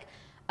talk about, like,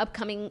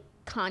 upcoming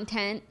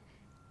content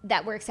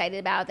that we're excited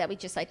about that we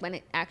just, like, when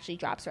it actually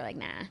drops, we're like,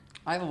 nah.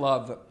 I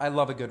love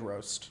a good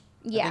roast.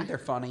 Yeah. I think they're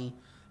funny.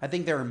 I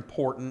think they're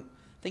important.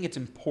 I think it's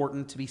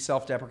important to be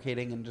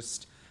self-deprecating and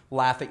just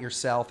laugh at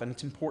yourself, and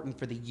it's important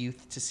for the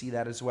youth to see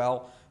that as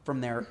well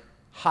from their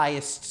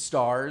highest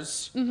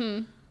stars.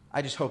 Mm-hmm.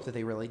 I just hope that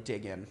they really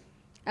dig in.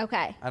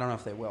 Okay. I don't know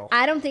if they will.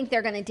 I don't think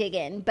they're going to dig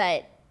in,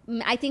 but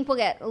I think we'll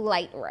get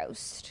light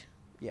roast.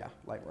 Yeah,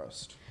 light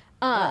roast.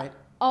 All right.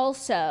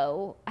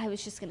 Also, I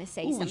was just going to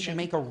say something. We should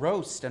make a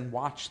roast and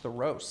watch the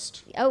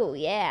roast. Oh,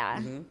 yeah.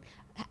 Mm-hmm.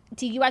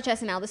 Did you watch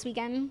SNL this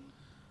weekend?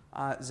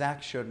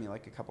 Zach showed me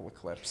like a couple of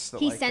clips.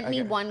 He sent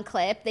me one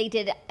clip. They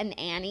did an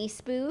Annie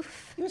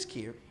spoof. It was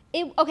cute.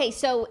 Okay,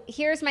 so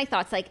here's my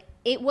thoughts. Like,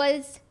 it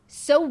was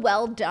so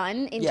well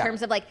done in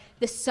terms of like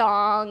the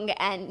song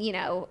and, you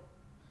know,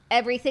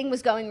 everything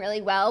was going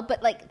really well.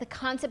 But like the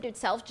concept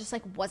itself just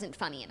like wasn't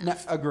funny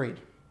enough. No, agreed.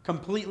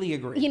 Completely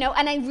agreed. You know,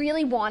 and I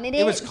really wanted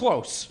it. It was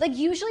close. Like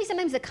usually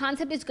sometimes the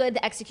concept is good,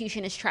 the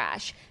execution is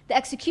trash. The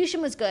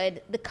execution was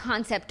good, the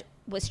concept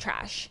was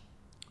trash.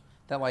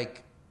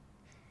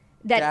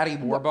 That Daddy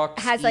Warbucks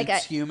has like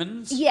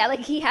humans. Yeah, like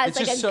he has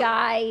like a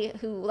guy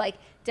who like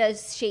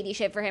does shady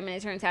shit for him, and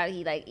it turns out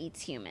he like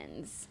eats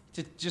humans.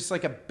 Just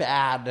like it's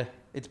bad.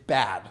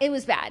 It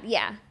was bad,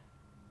 yeah.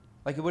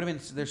 Like it would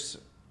have been.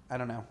 I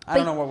don't know. I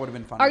don't know what would have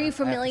been funny. Are you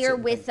familiar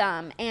with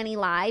Annie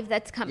Live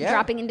that's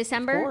dropping in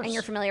December? Of course. And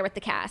you're familiar with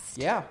the cast?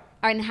 Yeah.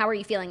 And how are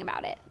you feeling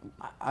about it?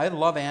 I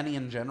love Annie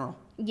in general.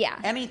 Yeah.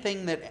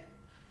 Anything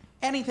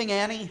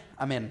Annie,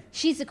 I'm in.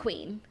 She's a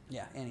queen.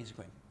 Yeah, Annie's a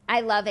queen.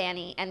 I love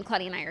Annie, and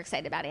Claudia and I are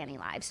excited about Annie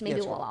Live, so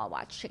maybe we'll all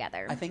watch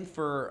together. I think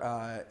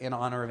for in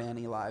honor of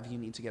Annie Live, you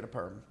need to get a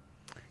perm.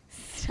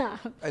 Stop.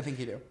 I think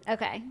you do.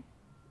 Okay.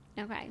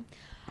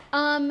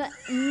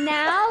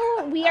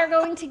 Now we are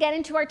going to get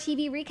into our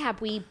TV recap.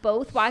 We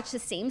both watched the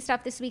same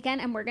stuff this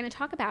weekend, and we're going to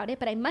talk about it,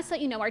 but I must let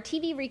you know our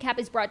TV recap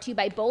is brought to you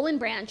by Boll &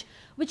 Branch,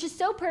 which is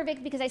so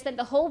perfect because I spent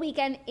the whole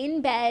weekend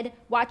in bed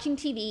watching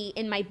TV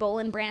in my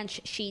Boll &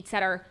 Branch sheets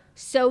that are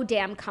so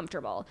damn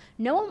comfortable.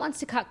 No one wants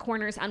to cut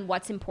corners on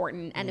what's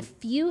important, and a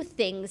few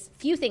things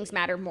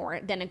matter more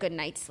than a good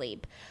night's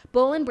sleep.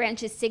 Boll &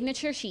 Branch's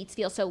signature sheets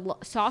feel so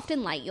soft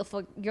and light,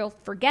 you'll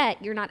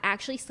forget you're not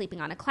actually sleeping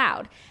on a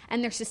cloud,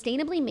 and they're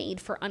sustainably made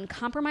for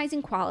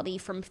uncompromising quality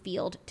from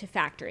field to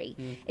factory.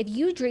 If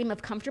you dream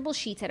of comfortable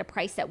sheets at a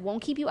price that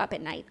won't keep you up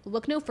at night,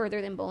 look no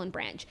further than Boll &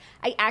 Branch.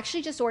 I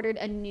actually just ordered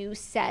a new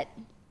set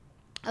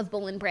of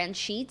Boll & Branch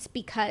sheets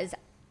because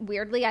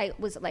weirdly I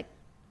was like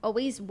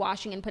always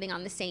washing and putting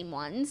on the same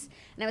ones.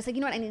 And I was like,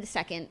 you know what? I need a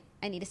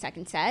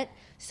second set.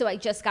 So I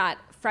just got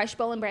fresh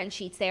Boll & Branch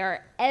sheets. They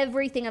are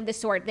everything of the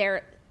sort.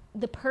 They're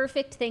the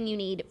perfect thing you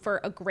need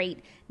for a great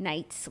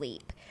night's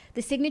sleep.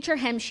 The signature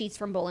hem sheets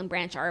from Boll &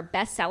 Branch are a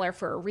bestseller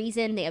for a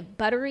reason. They have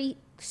buttery,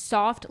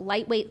 soft,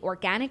 lightweight,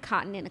 organic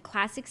cotton in a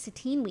classic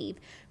sateen weave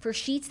for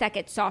sheets that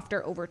get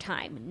softer over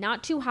time.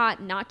 Not too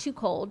hot, not too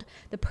cold.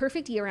 The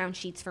perfect year-round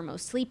sheets for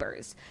most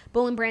sleepers.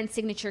 Boll & Branch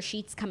signature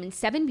sheets come in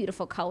 7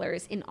 beautiful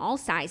colors in all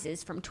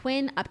sizes from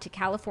twin up to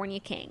California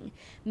king.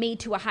 Made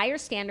to a higher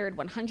standard,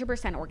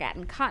 100%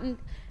 organic cotton,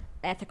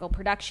 ethical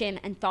production,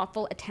 and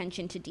thoughtful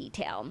attention to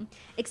detail.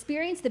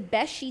 Experience the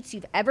best sheets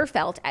you've ever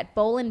felt at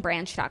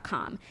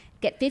bollandbranch.com.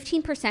 Get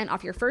 15%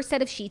 off your first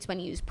set of sheets when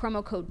you use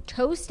promo code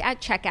TOAST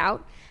at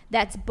checkout.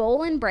 That's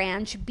Boll &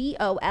 Branch,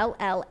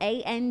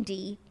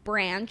 BOLLAND,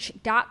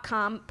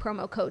 branch.com,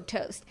 promo code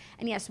TOAST.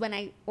 And yes, when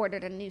I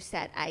ordered a new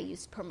set, I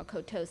used promo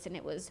code TOAST, and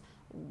it was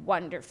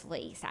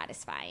wonderfully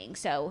satisfying.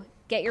 So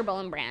get your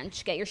Boll &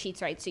 Branch, get your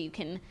sheets right so you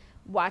can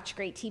watch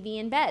great TV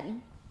in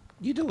bed.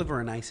 You deliver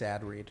a nice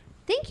ad read.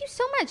 Thank you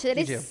so much. That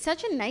is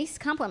such a nice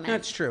compliment.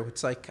 That's true.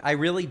 It's like, I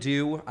really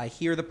do. I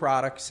hear the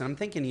products, and I'm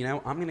thinking,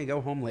 I'm going to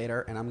go home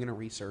later, and I'm going to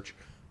research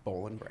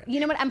Boll & Branch. You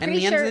know what? I'm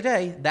pretty sure. And at the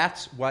end of the day,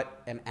 that's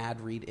what an ad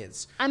read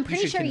is. I'm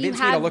pretty sure you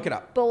have to look it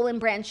up. Boll &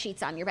 Branch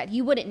sheets on your bed.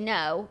 You wouldn't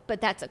know,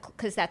 but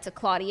because that's a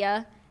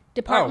Claudia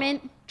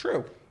department. Oh,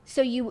 true.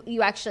 So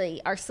you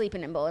actually are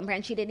sleeping in Boll &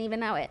 Branch. You didn't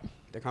even know it.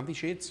 They're comfy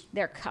sheets.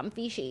 They're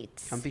comfy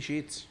sheets. Comfy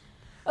sheets.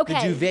 Okay.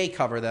 The duvet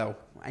cover, though.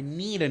 I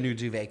need a new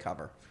duvet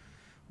cover.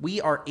 We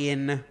are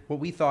in what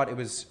we thought it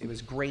was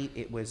great.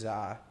 It was,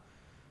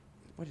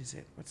 what is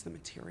it? What's the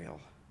material?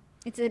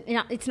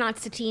 It's not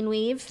sateen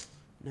weave.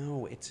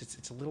 No,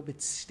 it's a little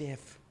bit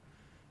stiff.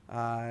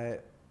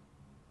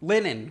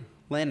 Linen.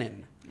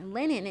 Linen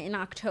in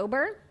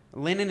October?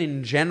 Linen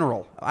in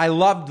general. I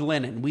loved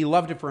linen. We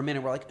loved it for a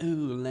minute. We're like,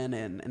 ooh,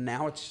 linen. And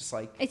now it's just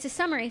like... It's a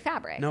summery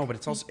fabric. No, but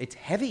it's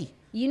heavy.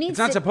 It's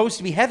not supposed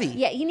to be heavy.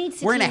 Yeah, you need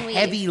sateen weave. We're in a weave.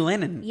 heavy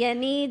linen. You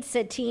need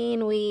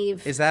sateen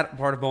weave. Is that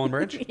part of Bowl and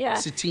Bridge? Yeah.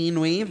 Sateen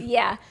weave?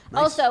 Yeah.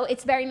 Nice. Also,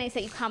 it's very nice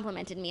that you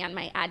complimented me on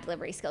my ad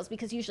delivery skills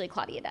because usually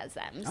Claudia does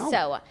them. Oh.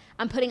 So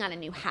I'm putting on a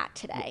new hat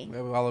today.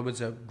 Well, it was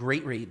a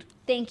great read.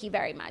 Thank you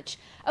very much.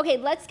 Okay,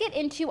 let's get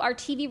into our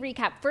TV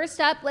recap. First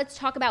up, let's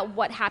talk about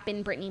what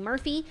happened Brittany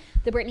Murphy.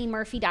 The Brittany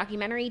Murphy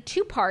documentary,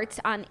 2 parts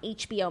on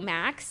HBO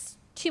Max,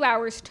 2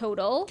 hours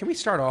total. Can we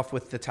start off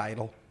with the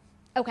title?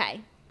 Okay.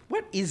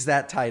 What is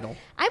that title?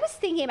 I was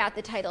thinking about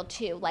the title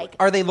too. Like,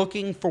 are they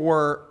looking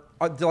for?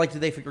 Did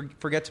they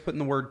forget to put in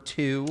the word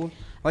 "to"?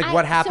 Like,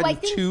 what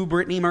happened to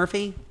Brittany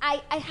Murphy?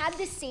 I had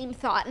the same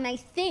thought, and I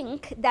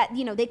think that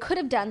they could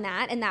have done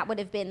that, and that would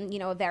have been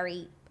a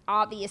very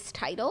obvious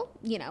title.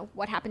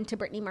 What happened to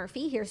Brittany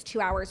Murphy? Here's 2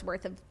 hours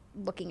worth of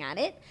looking at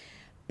it.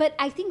 But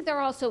I think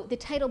the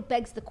title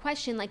begs the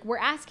question. Like, we're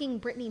asking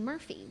Brittany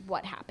Murphy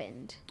what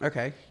happened.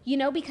 Okay.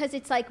 Because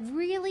it's like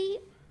really.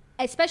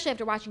 Especially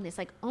after watching this,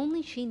 like,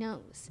 only she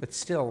knows. But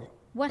still.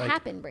 What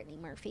happened, Brittany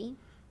Murphy?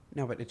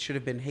 No, but it should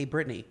have been, hey,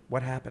 Brittany,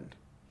 what happened?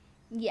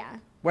 Yeah.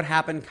 What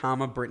happened,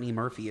 Brittany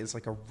Murphy is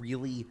like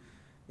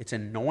it's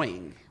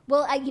annoying.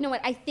 Well, you know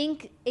what? I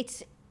think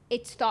it's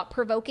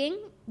thought-provoking.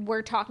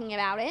 We're talking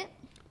about it.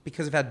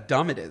 Because of how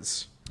dumb it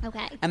is.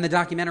 Okay. And the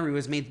documentary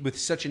was made with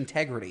such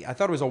integrity. I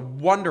thought it was a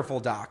wonderful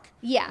doc.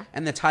 Yeah.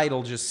 And the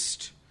title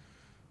just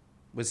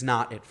was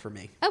not it for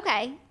me.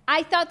 Okay.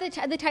 I thought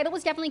the title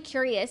was definitely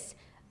curious.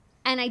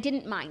 And I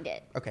didn't mind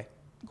it. Okay,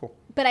 cool.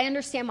 But I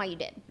understand why you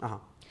did. Uh-huh.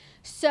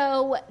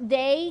 So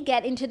they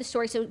get into the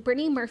story. So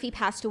Brittany Murphy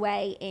passed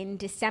away in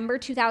December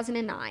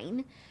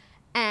 2009.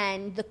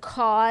 And the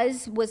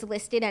cause was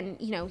listed and,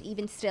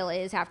 even still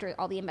is after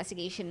all the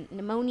investigation,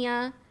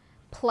 pneumonia,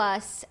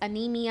 plus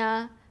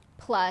anemia,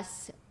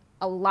 plus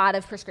a lot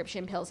of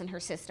prescription pills in her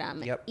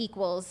system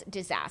equals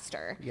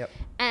disaster. Yep.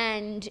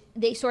 And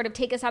they sort of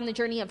take us on the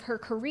journey of her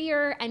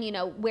career and,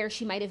 where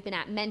she might have been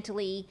at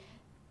mentally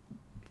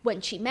when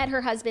she met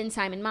her husband,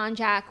 Simon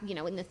Monjack,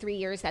 in the 3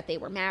 years that they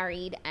were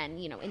married and,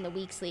 in the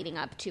weeks leading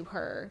up to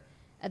her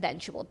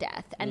eventual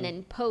death. And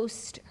then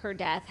post her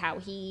death, how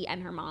he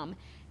and her mom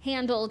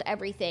handled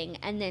everything.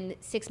 And then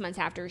 6 months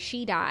after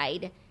she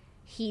died,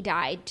 he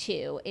died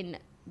too in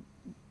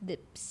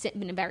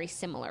a very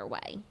similar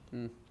way.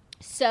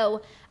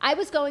 So I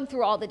was going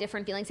through all the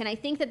different feelings, and I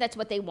think that that's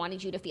what they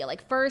wanted you to feel.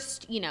 Like,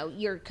 first,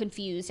 you're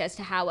confused as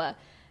to how a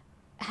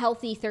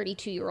healthy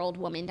 32-year-old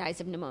woman dies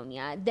of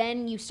pneumonia.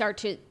 Then you start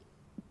to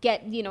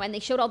get, and they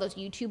showed all those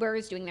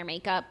YouTubers doing their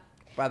makeup.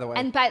 By the way.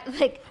 And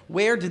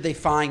where did they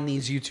find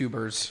these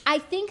YouTubers? I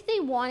think they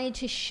wanted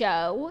to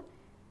show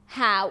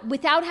how,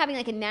 without having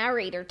like a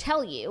narrator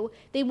tell you,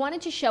 they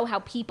wanted to show how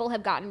people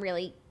have gotten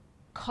really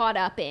caught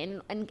up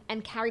in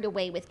and carried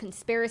away with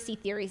conspiracy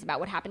theories about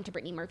what happened to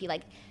Brittany Murphy.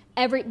 They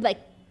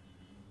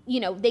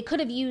could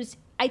have used,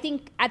 I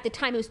think at the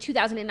time it was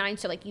 2009,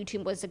 so like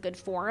YouTube was a good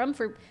forum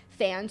for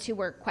fans who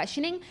were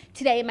questioning.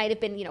 Today it might have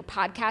been,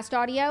 podcast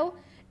audio,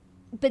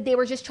 but they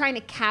were just trying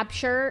to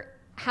capture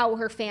how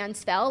her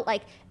fans felt,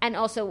 and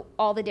also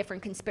all the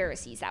different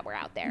conspiracies that were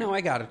out there. No,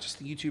 I got it. Just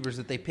the YouTubers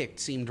that they picked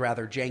seemed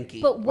rather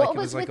janky. But what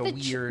was with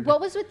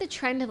the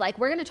trend of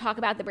we're going to talk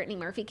about the Brittany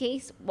Murphy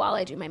case while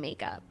I do my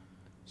makeup?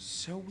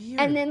 So weird.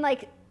 And then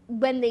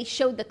when they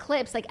showed the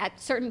clips, at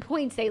certain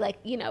points they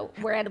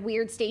were at a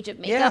weird stage of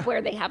makeup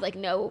where they have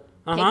no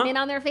pigment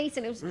on their face,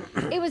 and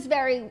it was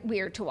very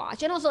weird to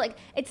watch. And also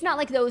it's not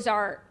like those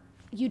are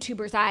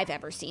YouTubers I've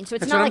ever seen, so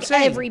it's not like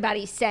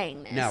everybody's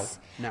saying this.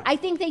 No. I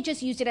think they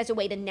just used it as a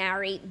way to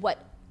narrate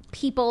what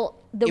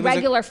people,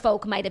 regular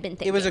folk, might have been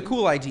thinking. It was a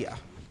cool idea.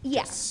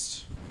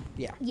 Yes.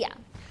 Yeah. Yeah.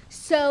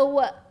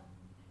 So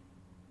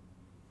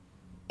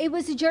it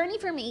was a journey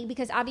for me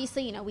because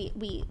obviously,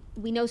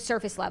 we know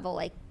surface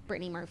level,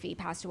 Brittany Murphy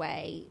passed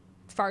away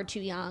far too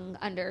young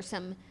under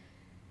some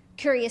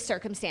curious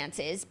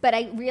circumstances, but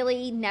I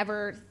really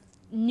never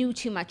knew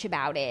too much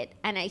about it.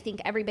 And I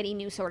think everybody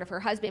knew sort of her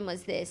husband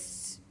was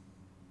this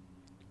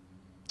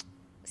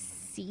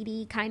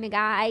seedy kind of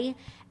guy.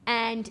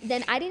 And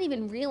then I didn't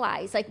even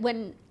realize,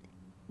 when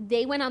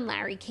they went on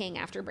Larry King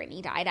after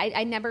Brittany died,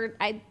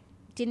 I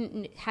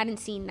hadn't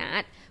seen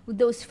that.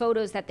 Those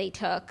photos that they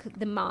took,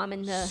 the mom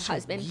and the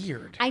husband.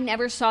 Weird. I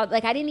never saw, I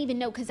didn't even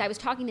know, because I was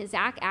talking to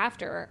Zach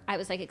after I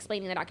was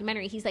explaining the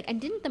documentary. He's like, and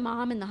didn't the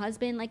mom and the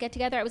husband get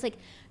together? I was like,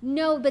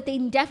 no, but they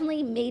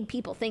definitely made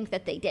people think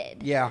that they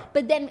did. Yeah.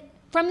 But then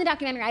from the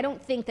documentary, I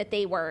don't think that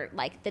they were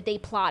that they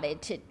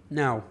plotted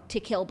to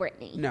kill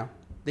Brittany. No,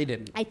 they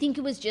didn't. I think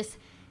it was just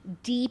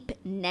deep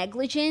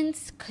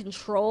negligence,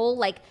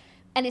 control,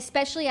 and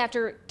especially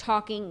after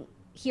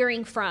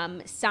hearing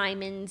from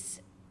Simon's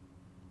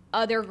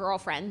other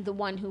girlfriend, the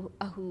one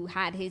who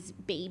had his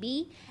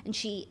baby, and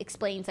she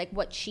explains like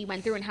what she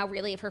went through and how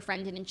really if her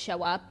friend didn't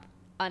show up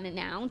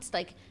unannounced,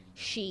 like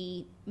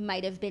she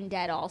might have been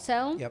dead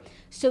also. Yep.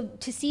 So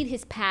to see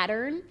his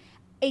pattern,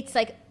 it's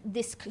like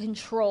this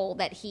control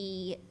that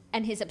he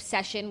and his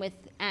obsession with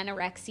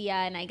anorexia,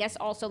 and I guess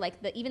also like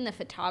even the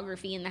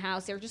photography in the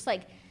house, they're just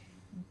like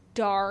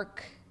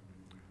dark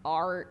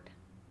art.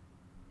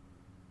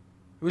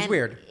 It was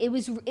weird. It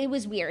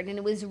was weird, and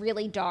it was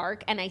really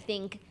dark, and I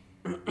think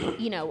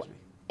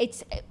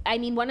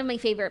one of my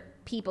favorite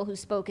people who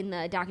spoke in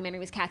the documentary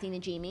was Kathy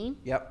Najimy.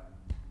 Yep.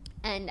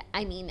 And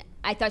I mean,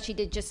 I thought she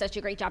did just such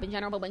a great job in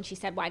general, but when she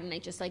said, why didn't I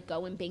just like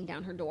go and bang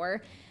down her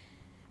door?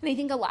 And I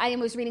think I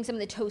was reading some of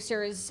the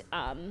Toasters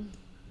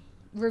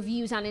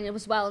reviews on it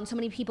as well, and so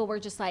many people were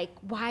just like,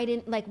 why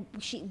didn't, like,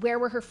 where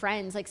were her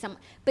friends? Like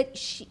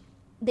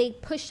they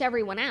pushed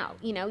everyone out.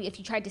 If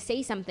you tried to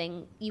say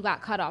something, you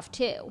got cut off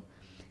too.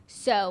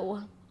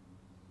 So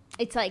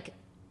it's like,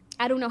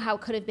 I don't know how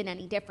it could have been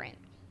any different.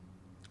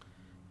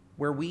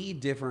 Where we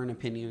differ in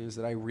opinion is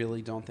that I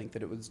really don't think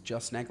that it was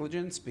just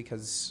negligence,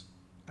 because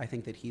I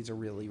think that he's a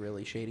really,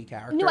 really shady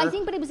character. No, I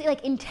think, but it was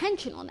like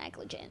intentional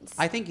negligence.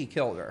 I think he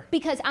killed her.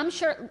 Because I'm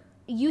sure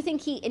you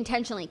think he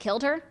intentionally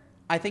killed her?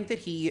 I think that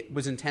he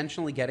was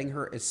intentionally getting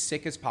her as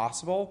sick as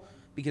possible,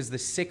 because the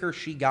sicker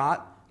she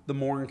got, the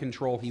more in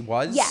control he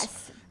was.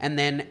 Yes. And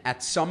then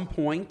at some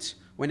point,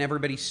 when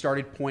everybody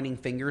started pointing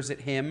fingers at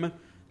him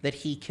that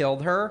he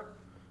killed her,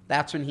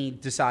 that's when he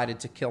decided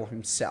to kill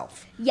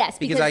himself. Yes.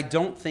 Because I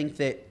don't think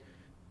that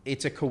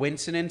it's a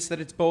coincidence that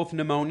it's both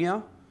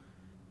pneumonia.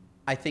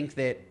 I think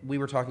that we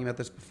were talking about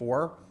this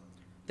before,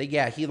 that,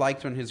 yeah, he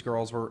liked when his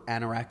girls were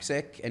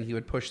anorexic and he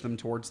would push them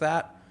towards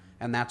that.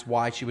 And that's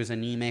why she was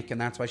anemic,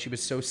 and that's why she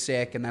was so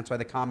sick, and that's why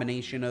the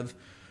combination of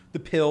the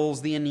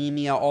pills, the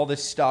anemia, all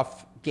this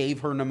stuff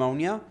gave her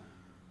pneumonia.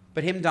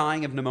 But him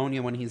dying of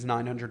pneumonia when he's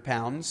 900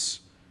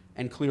 pounds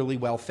and clearly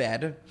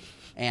well-fed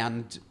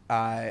and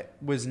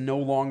was no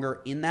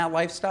longer in that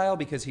lifestyle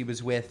because he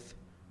was with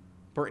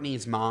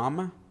Brittany's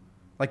mom.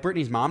 Like,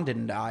 Brittany's mom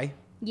didn't die.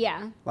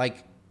 Yeah.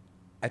 Like,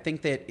 I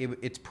think that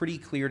it's pretty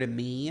clear to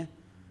me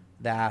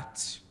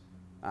that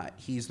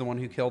he's the one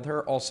who killed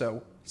her.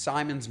 Also,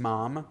 Simon's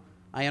mom,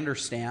 I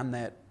understand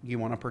that you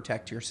want to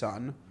protect your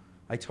son.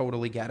 I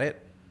totally get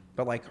it.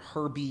 But, like,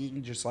 her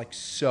being just, like,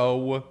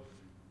 so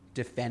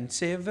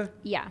defensive,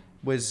 yeah,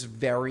 was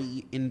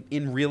very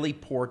in really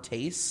poor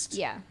taste.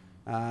 Yeah.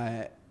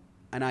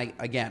 And I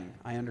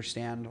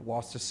understand,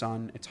 lost a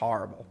son, it's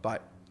horrible,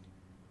 but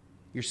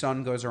your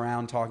son goes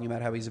around talking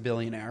about how he's a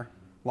billionaire,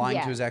 lying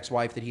to his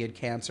ex-wife that he had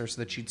cancer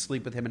so that she'd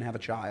sleep with him and have a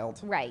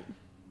child. Right.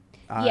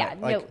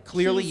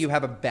 Clearly you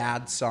have a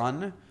bad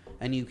son,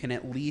 and you can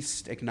at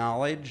least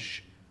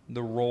acknowledge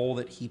the role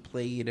that he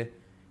played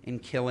in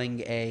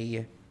killing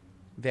a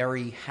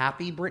very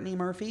happy Brittany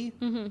Murphy.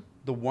 Mm-hmm.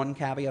 The one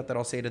caveat that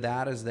I'll say to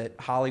that is that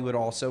Hollywood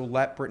also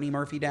let Brittany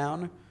Murphy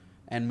down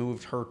and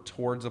moved her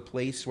towards a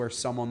place where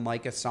someone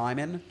like a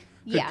Simon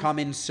could come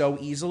in so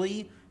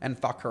easily and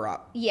fuck her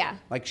up. Yeah.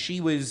 Like,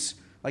 she was,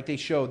 like they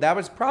showed, that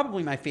was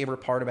probably my favorite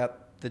part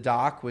about the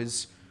doc,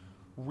 was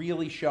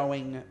really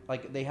showing,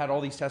 like, they had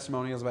all these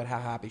testimonials about how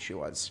happy she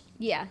was.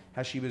 Yeah.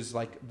 How she was,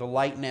 like, the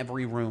light in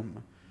every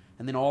room.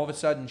 And then all of a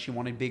sudden she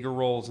wanted bigger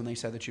roles, and they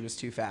said that she was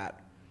too fat.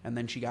 And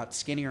then she got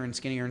skinnier and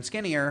skinnier and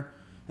skinnier.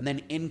 And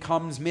then in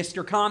comes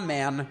Mr. Con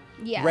Man,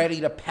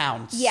 ready to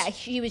pounce. Yeah,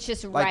 she was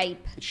just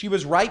ripe. She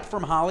was ripe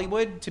from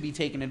Hollywood to be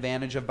taken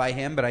advantage of by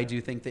him, but I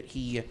do think that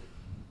he,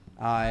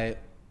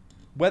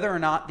 whether or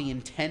not the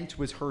intent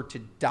was her to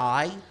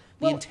die,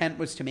 the intent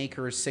was to make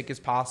her as sick as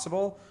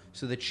possible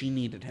so that she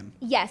needed him.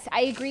 Yes,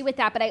 I agree with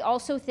that, but I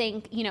also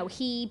think,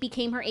 he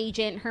became her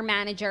agent, her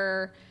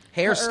manager,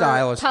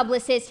 hairstylist,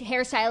 publicist,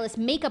 hairstylist,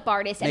 makeup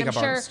artist, and I'm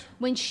sure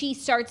when she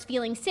starts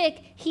feeling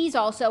sick, he's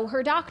also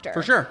her doctor.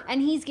 For sure.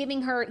 And he's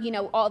giving her,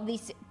 all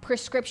these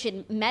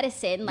prescription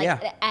medicine,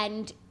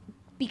 and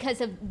because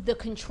of the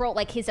control,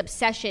 like his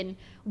obsession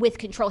with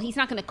control, he's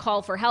not going to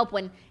call for help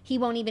when he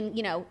won't even,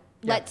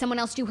 let someone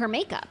else do her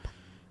makeup.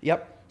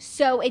 Yep.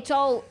 So it's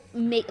all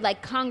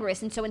like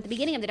Congress. And so at the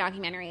beginning of the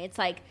documentary, it's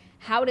like,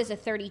 how does a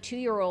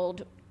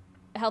 32-year-old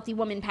healthy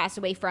woman pass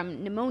away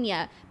from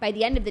pneumonia? By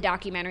the end of the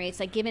documentary, it's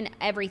like, given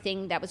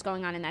everything that was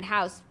going on in that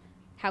house,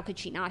 how could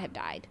she not have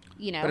died?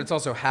 But it's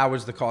also, how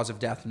is the cause of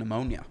death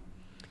pneumonia?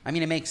 I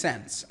mean, it makes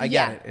sense. I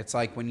get it. It's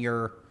like when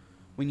your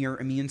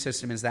immune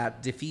system is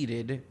that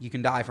defeated, you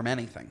can die from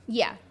anything.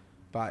 Yeah.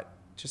 But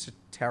just a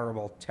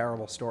terrible,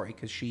 terrible story,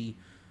 because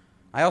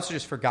I also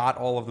just forgot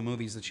all of the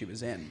movies that she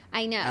was in.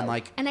 I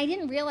know. And I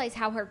didn't realize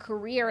how her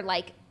career,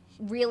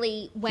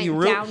 really went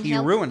downhill. He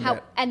ruined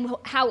it. And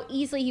how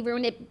easily he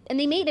ruined it. And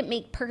they made it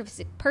make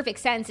perfect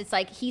sense. It's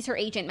like, he's her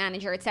agent,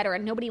 manager, et cetera.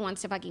 Nobody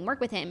wants to fucking work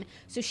with him.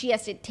 So she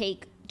has to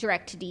take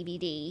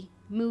direct-to-DVD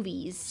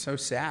movies. So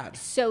sad.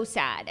 So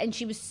sad. And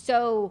she was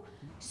so,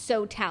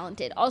 so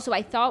talented. Also,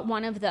 I thought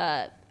one of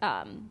the,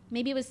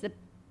 maybe it was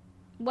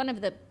one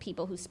of the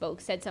people who spoke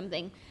said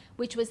something,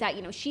 which was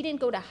that, she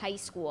didn't go to high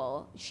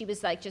school. She was,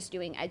 just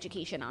doing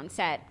education on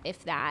set,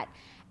 if that.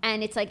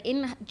 And it's like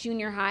in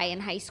junior high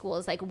and high school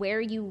is like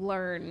where you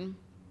learn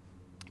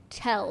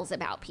tells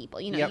about people.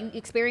 You know, you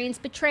experience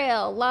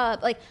betrayal,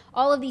 love, like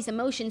all of these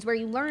emotions where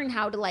you learn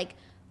how to like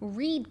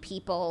read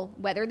people,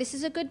 whether this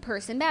is a good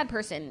person, bad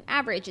person,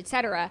 average,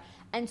 etc.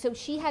 And so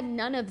she had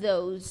none of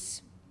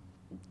those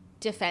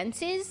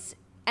defenses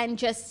and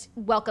just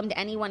welcomed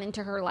anyone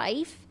into her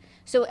life.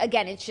 So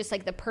again, it's just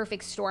like the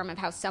perfect storm of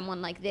how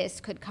someone like this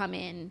could come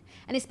in.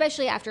 And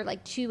especially after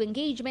like 2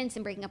 engagements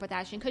and breaking up with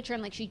Ashton Kutcher,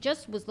 and like she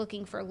just was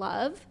looking for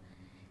love.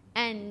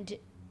 And,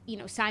 you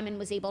know, Simon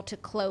was able to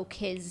cloak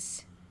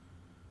his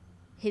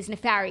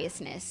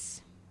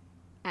nefariousness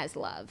as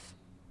love.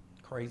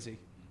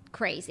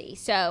 Crazy.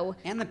 So,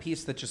 and the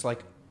piece that just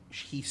like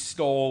he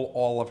stole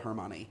all of her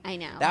money. I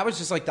know. That was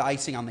just like the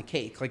icing on the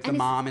cake. Like the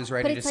mom is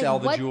ready to sell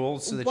the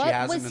jewels so that she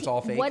has them. It's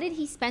all fake. What did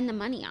he spend the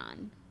money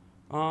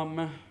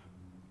on?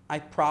 I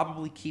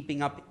probably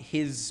keeping up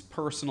his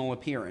personal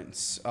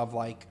appearance of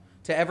like,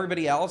 to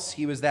everybody else,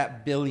 he was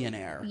that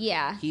billionaire.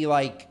 Yeah. He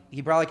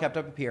probably kept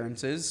up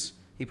appearances.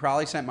 He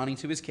probably sent money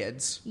to his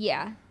kids.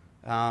 Yeah.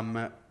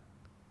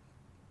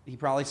 He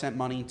probably sent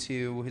money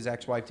to his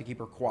ex-wife to keep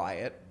her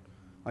quiet,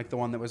 like the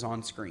one that was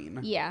on screen.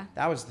 Yeah.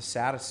 That was the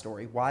saddest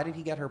story. Why did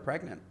he get her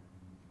pregnant?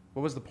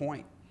 What was the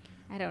point?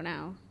 I don't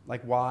know.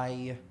 Like,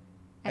 why?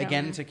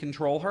 Again, to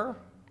control her?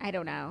 I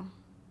don't know.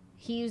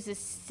 He was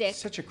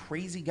such a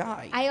crazy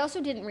guy. I also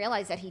didn't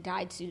realize that he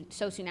died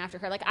so soon after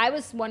her. Like, I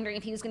was wondering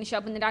if he was going to show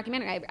up in the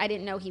documentary. I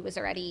didn't know he was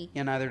already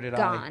neither did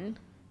gone.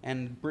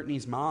 And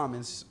Brittany's mom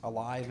is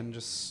alive and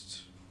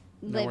just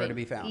nowhere to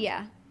be found.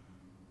 Yeah.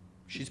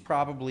 She's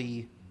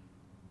probably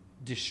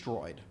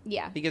destroyed.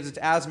 Yeah. Because it's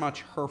as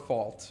much her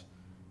fault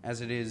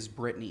as it is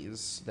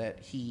Brittany's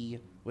that he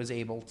was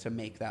able to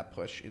make that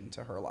push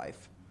into her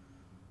life.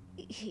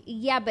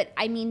 Yeah, but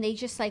I mean, they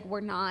just like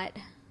were not...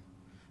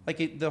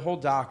 Like the whole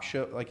doc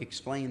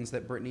explains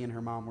that Brittany and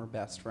her mom were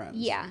best friends.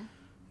 Yeah.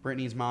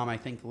 Brittany's mom, I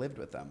think, lived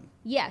with them.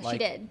 Yeah, she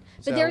did.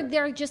 But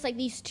they're just like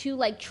these 2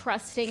 like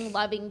trusting,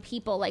 loving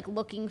people, like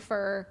looking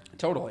for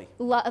totally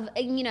love.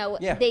 You know,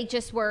 they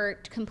just were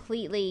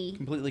completely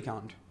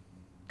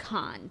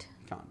conned.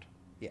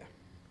 Yeah.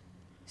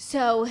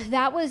 So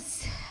that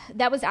was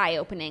eye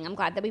opening. I'm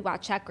glad that we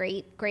watched that.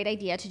 Great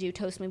idea to do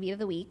Toast Movie of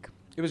the Week.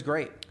 It was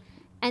great.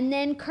 And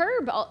then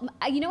Curb,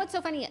 you know what's so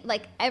funny?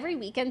 Like, every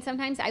weekend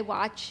sometimes I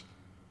watch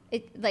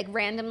it, like,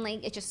 randomly,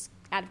 it just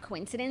out of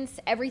coincidence.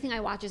 Everything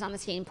I watch is on the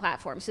same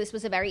platform. So this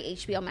was a very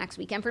HBO Max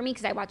weekend for me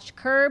because I watched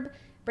Curb,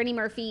 Brittany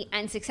Murphy,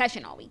 and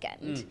Succession all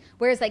weekend.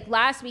 Whereas, like,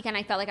 last weekend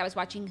I felt like I was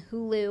watching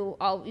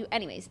Hulu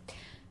anyways.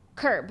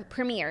 Curb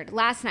premiered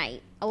last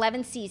night,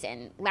 11th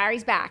season.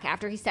 Larry's back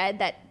after he said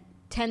that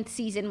 10th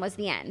season was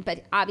the end.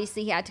 But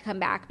obviously he had to come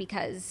back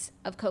because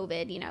of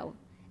COVID, you know.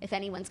 If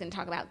anyone's going to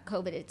talk about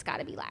COVID, it's got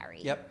to be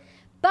Larry. Yep.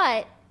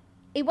 But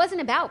it wasn't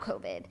about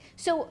COVID.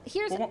 So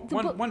here's...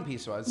 One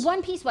piece was.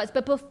 One piece was.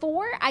 But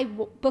before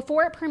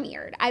it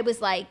premiered, I was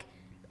like...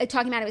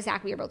 Talking about it with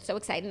Zach, we were both so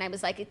excited. And I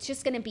was like, it's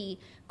just going to be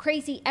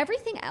crazy.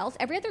 Everything else,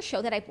 every other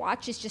show that I've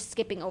watched is just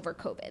skipping over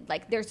COVID.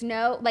 Like, there's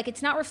no... Like,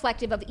 it's not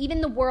reflective of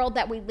even the world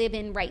that we live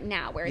in right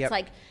now, where it's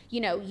like,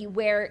 you know,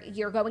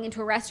 you're going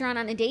into a restaurant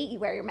on a date, you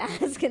wear your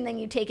mask, and then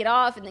you take it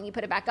off, and then you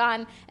put it back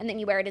on, and then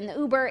you wear it in the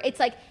Uber. It's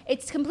like,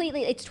 it's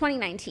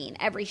 2019,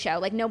 every show.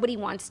 Like, nobody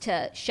wants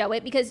to show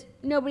it because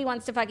nobody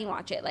wants to fucking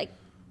watch it. Like...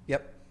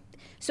 Yep.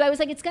 So I was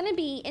like, it's going to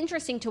be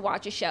interesting to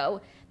watch a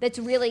show that's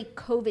really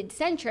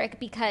COVID-centric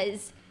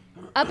because...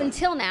 Up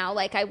until now,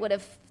 like, I would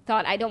have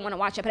thought I don't want to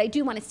watch it, but I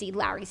do want to see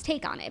Larry's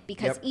take on it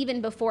because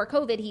even before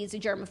COVID, he's a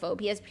germaphobe.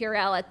 He has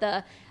Purell at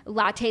the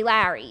Latte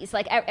Larry's.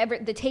 Like,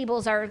 the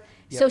tables are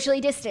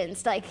socially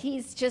distanced. Like,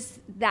 he's just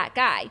that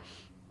guy.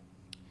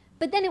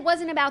 But then it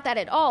wasn't about that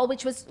at all,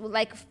 which was,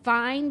 like,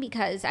 fine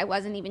because I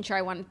wasn't even sure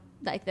I wanted,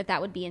 like,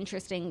 that would be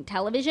interesting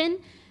television.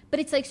 But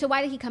it's like, so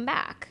why did he come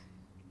back?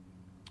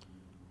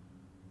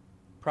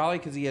 Probably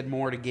because he had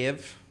more to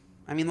give.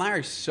 I mean,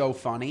 Larry's so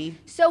funny.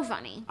 So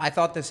funny. I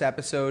thought this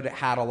episode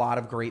had a lot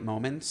of great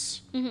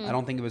moments. Mm-hmm. I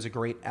don't think it was a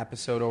great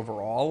episode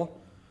overall.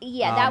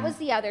 Yeah, that was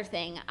the other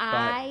thing.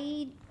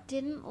 I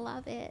didn't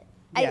love it.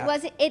 Yeah.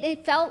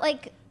 It felt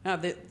like... No,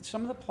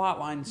 some of the plot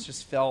lines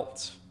just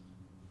felt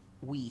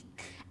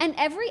weak. And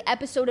every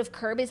episode of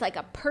Curb is like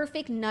a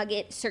perfect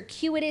nugget,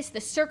 circuitous. The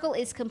circle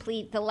is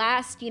complete. The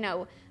last, you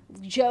know,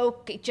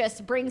 joke, it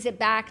just brings it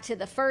back to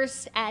the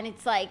first. And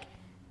it's like...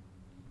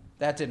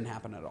 That didn't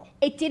happen at all.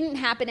 It didn't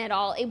happen at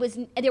all.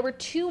 There were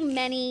too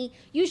many.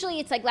 Usually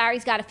it's like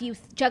Larry's got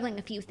juggling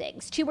a few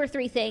things, 2 or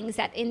 3 things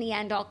that in the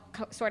end all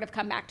sort of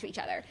come back to each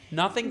other.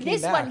 Nothing came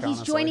back, This one,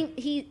 he's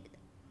joining,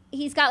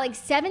 he's got like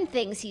 7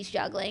 things he's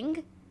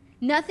juggling.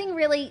 Nothing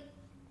really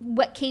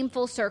what came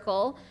full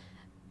circle.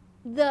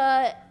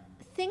 The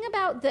thing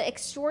about the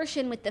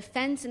extortion with the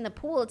fence and the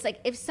pool, it's like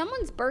if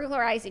someone's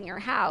burglarizing your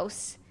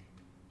house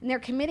and they're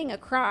committing a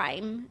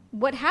crime,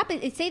 what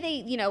happens? Say they,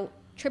 you know,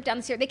 trip down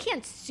the stairs, they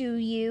can't sue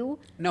you.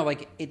 No,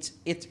 like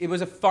it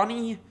was a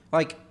funny,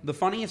 like the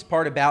funniest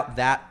part about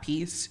that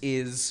piece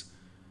is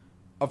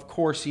of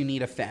course you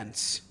need a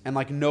fence. And,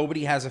 like,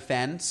 nobody has a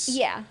fence.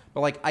 Yeah.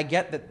 But, like, I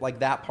get that, like,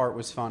 that part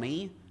was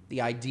funny.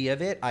 The idea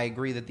of it. I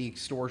agree that the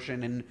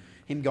extortion and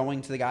him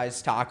going to the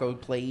guy's taco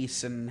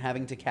place and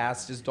having to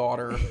cast his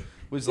daughter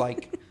was,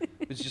 like,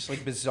 it was just,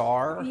 like,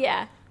 bizarre.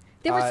 Yeah.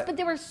 But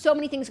there were so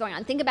many things going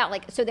on. Think about,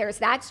 like, so there's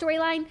that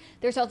storyline.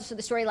 There's also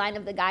the storyline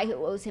of the guy who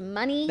owes him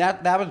money.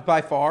 That was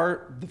by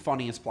far the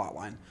funniest plot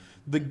line.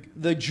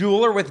 The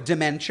jeweler with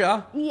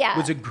dementia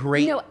was a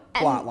great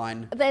plot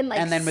line.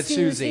 And then with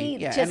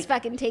Susie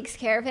fucking takes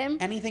care of him.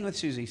 Anything with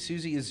Susie.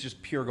 Susie is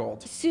just pure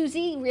gold.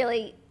 Susie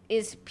really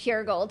is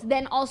pure gold.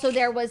 Then also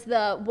there was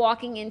the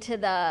walking into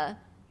the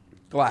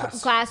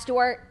glass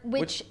door,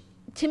 which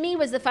to me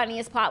was the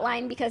funniest plot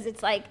line because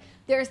it's like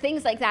there's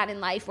things like that in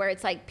life where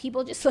it's like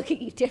people just look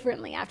at you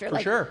differently after. For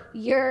like sure.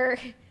 You're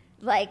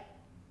like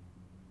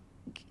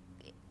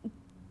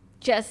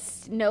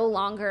just no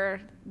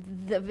longer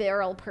the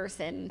virile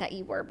person that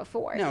you were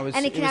before. No,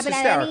 and it can happen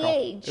hysterical. at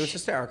any age. It was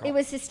hysterical. It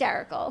was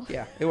hysterical.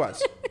 Yeah, it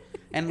was.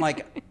 And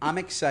like, I'm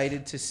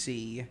excited to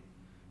see.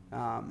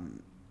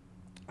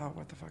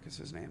 What the fuck is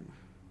his name?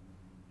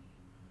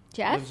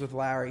 Jeff? Lives with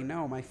Larry.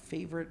 No, my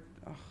favorite.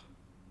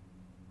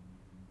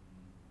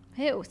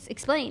 Who?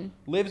 Explain.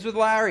 Lives with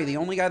Larry. The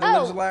only guy that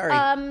lives with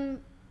Larry.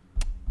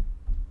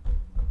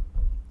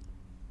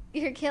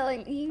 You're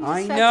killing. You just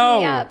I fucked know.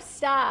 me up.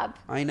 Stop.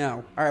 I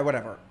know. All right,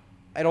 whatever.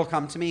 It'll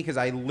come to me because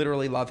I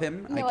literally love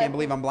him. I can't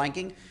believe I'm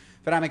blanking.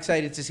 But I'm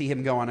excited to see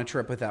him go on a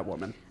trip with that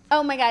woman.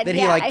 Oh my God. That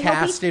he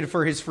casted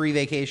for his free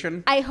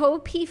vacation. I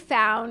hope he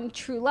found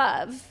true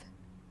love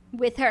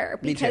with her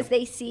because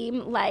they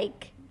seem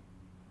like.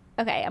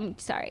 Okay, I'm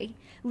sorry.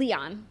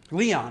 Leon.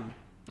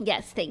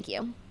 Yes, thank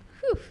you.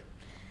 Whew.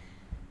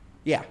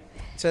 Yeah.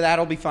 So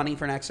that'll be funny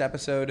for next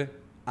episode.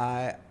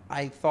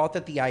 I thought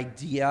that the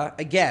idea,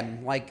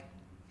 again, like,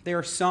 there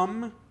are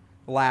some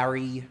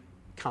Larry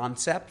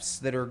concepts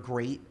that are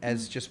great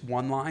as just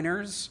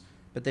one-liners,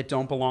 but that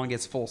don't belong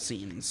as full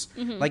scenes.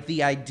 Mm-hmm. Like,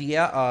 the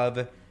idea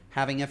of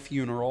having a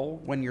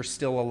funeral when you're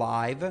still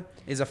alive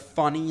is a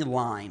funny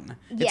line.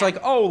 Yeah. It's like,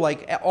 oh,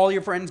 like, all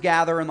your friends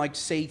gather and, like,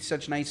 say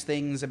such nice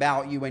things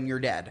about you when you're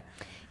dead.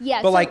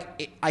 Yeah.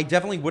 But, I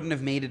definitely wouldn't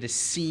have made it a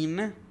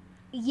scene.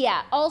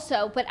 Yeah,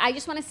 also, but I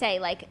just want to say,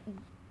 like,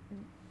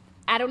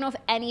 I don't know if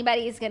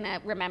anybody is going to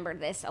remember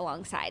this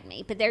alongside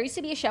me, but there used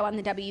to be a show on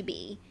the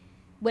WB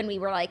when we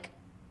were, like,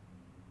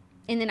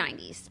 in the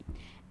 90s.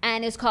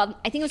 And I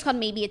think it was called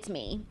Maybe It's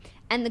Me.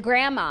 And the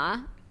grandma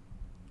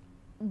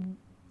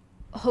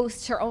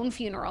hosts her own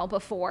funeral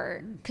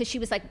before, because she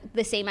was like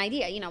the same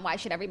idea, you know, why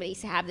should everybody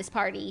have this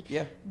party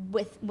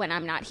when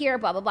I'm not here,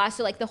 blah, blah, blah.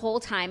 So like the whole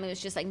time it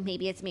was just like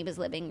Maybe It's Me was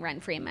living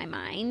rent free in my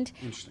mind.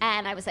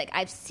 And I was like,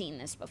 I've seen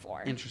this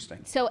before.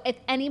 Interesting. So if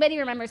anybody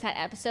remembers that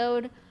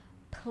episode,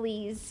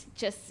 please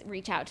just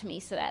reach out to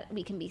me so that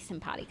we can be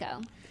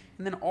simpatico.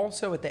 And then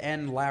also at the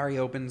end, Larry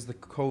opens the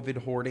COVID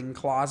hoarding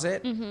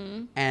closet,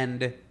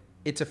 and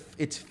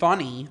it's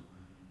funny,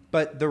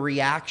 but the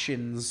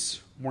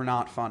reactions were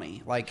not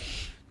funny. Like,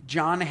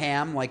 John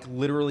Hamm, like,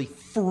 literally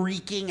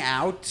freaking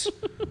out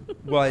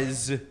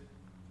was,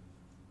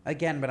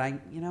 again, but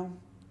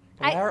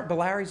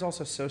Larry's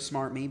also so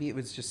smart. Maybe it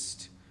was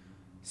just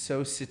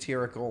so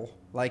satirical,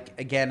 like,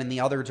 again, in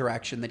the other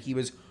direction, that he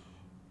was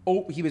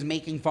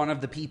making fun of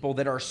the people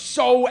that are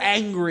so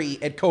angry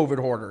at COVID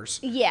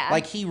hoarders. Yeah.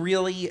 Like, he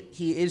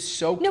is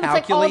so calculated.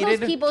 It's like all those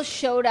people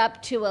showed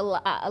up to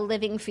a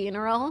living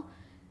funeral,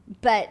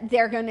 but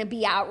they're going to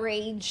be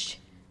outraged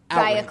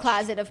by a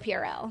closet of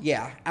Purell.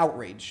 Yeah,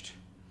 outraged.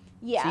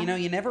 Yeah. So,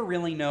 you never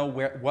really know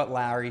what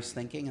Larry's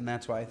thinking, and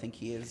that's why I think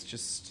he is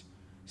just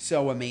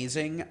so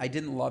amazing. I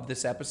didn't love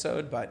this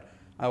episode, but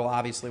I will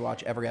obviously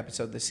watch every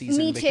episode this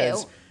season. Me too.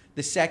 Because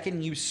the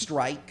second you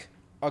strike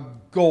a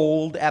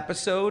gold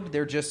episode,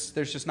 there's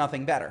just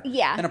nothing better.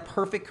 Yeah. And a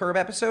perfect Curb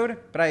episode,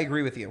 but I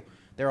agree with you.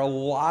 There are a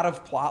lot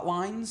of plot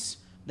lines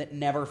that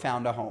never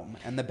found a home.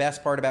 And the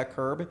best part about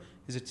Curb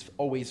is it's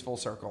always full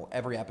circle,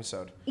 every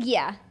episode.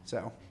 Yeah.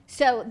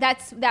 So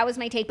that was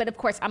my take, but of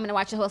course I'm going to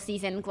watch the whole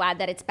season. Glad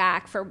that it's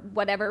back for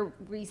whatever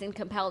reason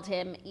compelled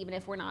him, even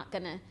if we're not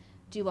going to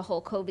do a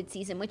whole COVID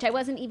season, which I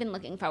wasn't even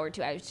looking forward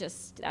to.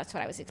 That's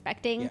what I was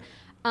expecting. Yeah.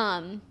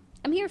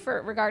 I'm here for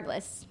it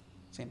regardless.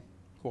 Same.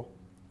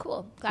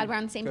 Cool. Glad we're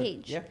on the same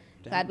page. Yeah.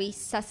 Glad we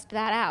sussed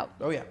that out.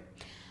 Oh, yeah.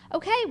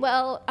 Okay,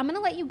 well, I'm going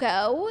to let you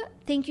go.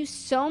 Thank you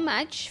so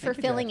much for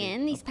filling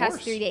in these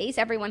past 3 days.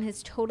 Everyone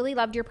has totally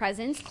loved your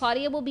presence.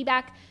 Claudia will be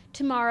back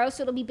tomorrow,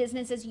 so it'll be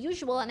business as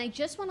usual. And I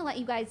just want to let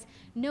you guys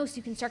know so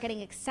you can start getting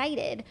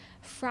excited.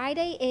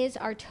 Friday is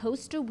our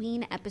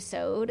Toast-a-Ween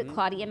episode. Mm-hmm.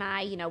 Claudia and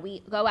I,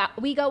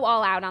 we go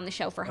all out on the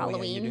show for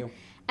Halloween. Yeah, you do.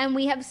 And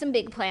we have some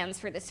big plans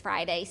for this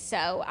Friday,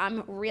 so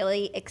I'm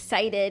really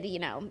excited.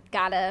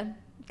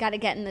 Gotta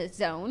get in the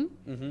zone.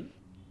 Mm-hmm.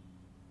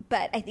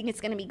 But I think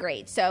it's going to be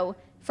great. So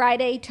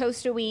Friday,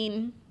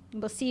 Toast-a-Ween.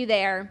 We'll see you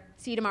there.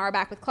 See you tomorrow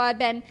back with Claude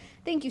Ben.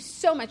 Thank you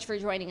so much for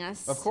joining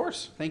us. Of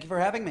course. Thank you for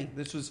having me.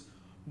 This was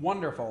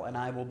wonderful, and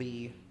I will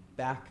be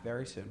back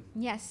very soon.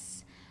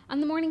 Yes. On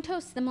the Morning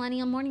Toast, the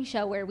Millennial Morning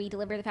Show, where we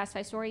deliver the Fast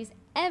 5 stories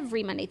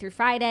every Monday through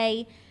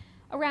Friday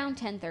around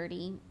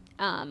 10:30,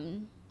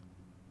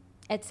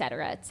 et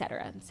cetera.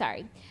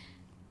 Sorry.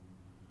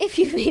 If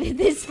you've made it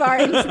this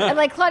far,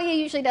 like Claudia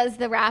usually does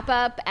the wrap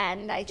up,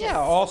 and I just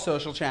all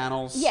social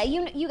channels. Yeah,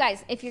 you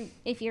guys, if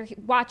you're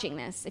watching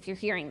this, if you're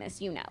hearing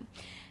this, you know.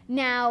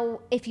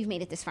 Now, if you've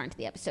made it this far into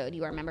the episode,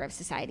 you are a member of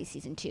Society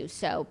Season 2,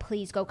 so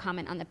please go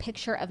comment on the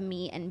picture of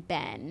me and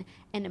Ben,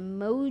 an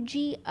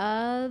emoji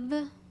of,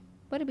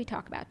 what did we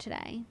talk about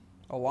today?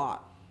 A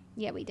lot.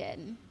 Yeah, we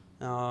did.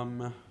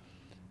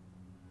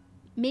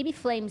 Maybe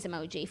flames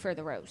emoji for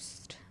the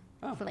roast.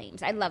 Oh.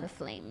 Flames. I love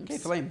flames. Okay,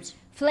 flames.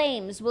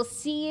 Flames. We'll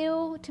see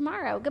you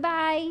tomorrow.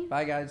 Goodbye.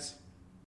 Bye, guys.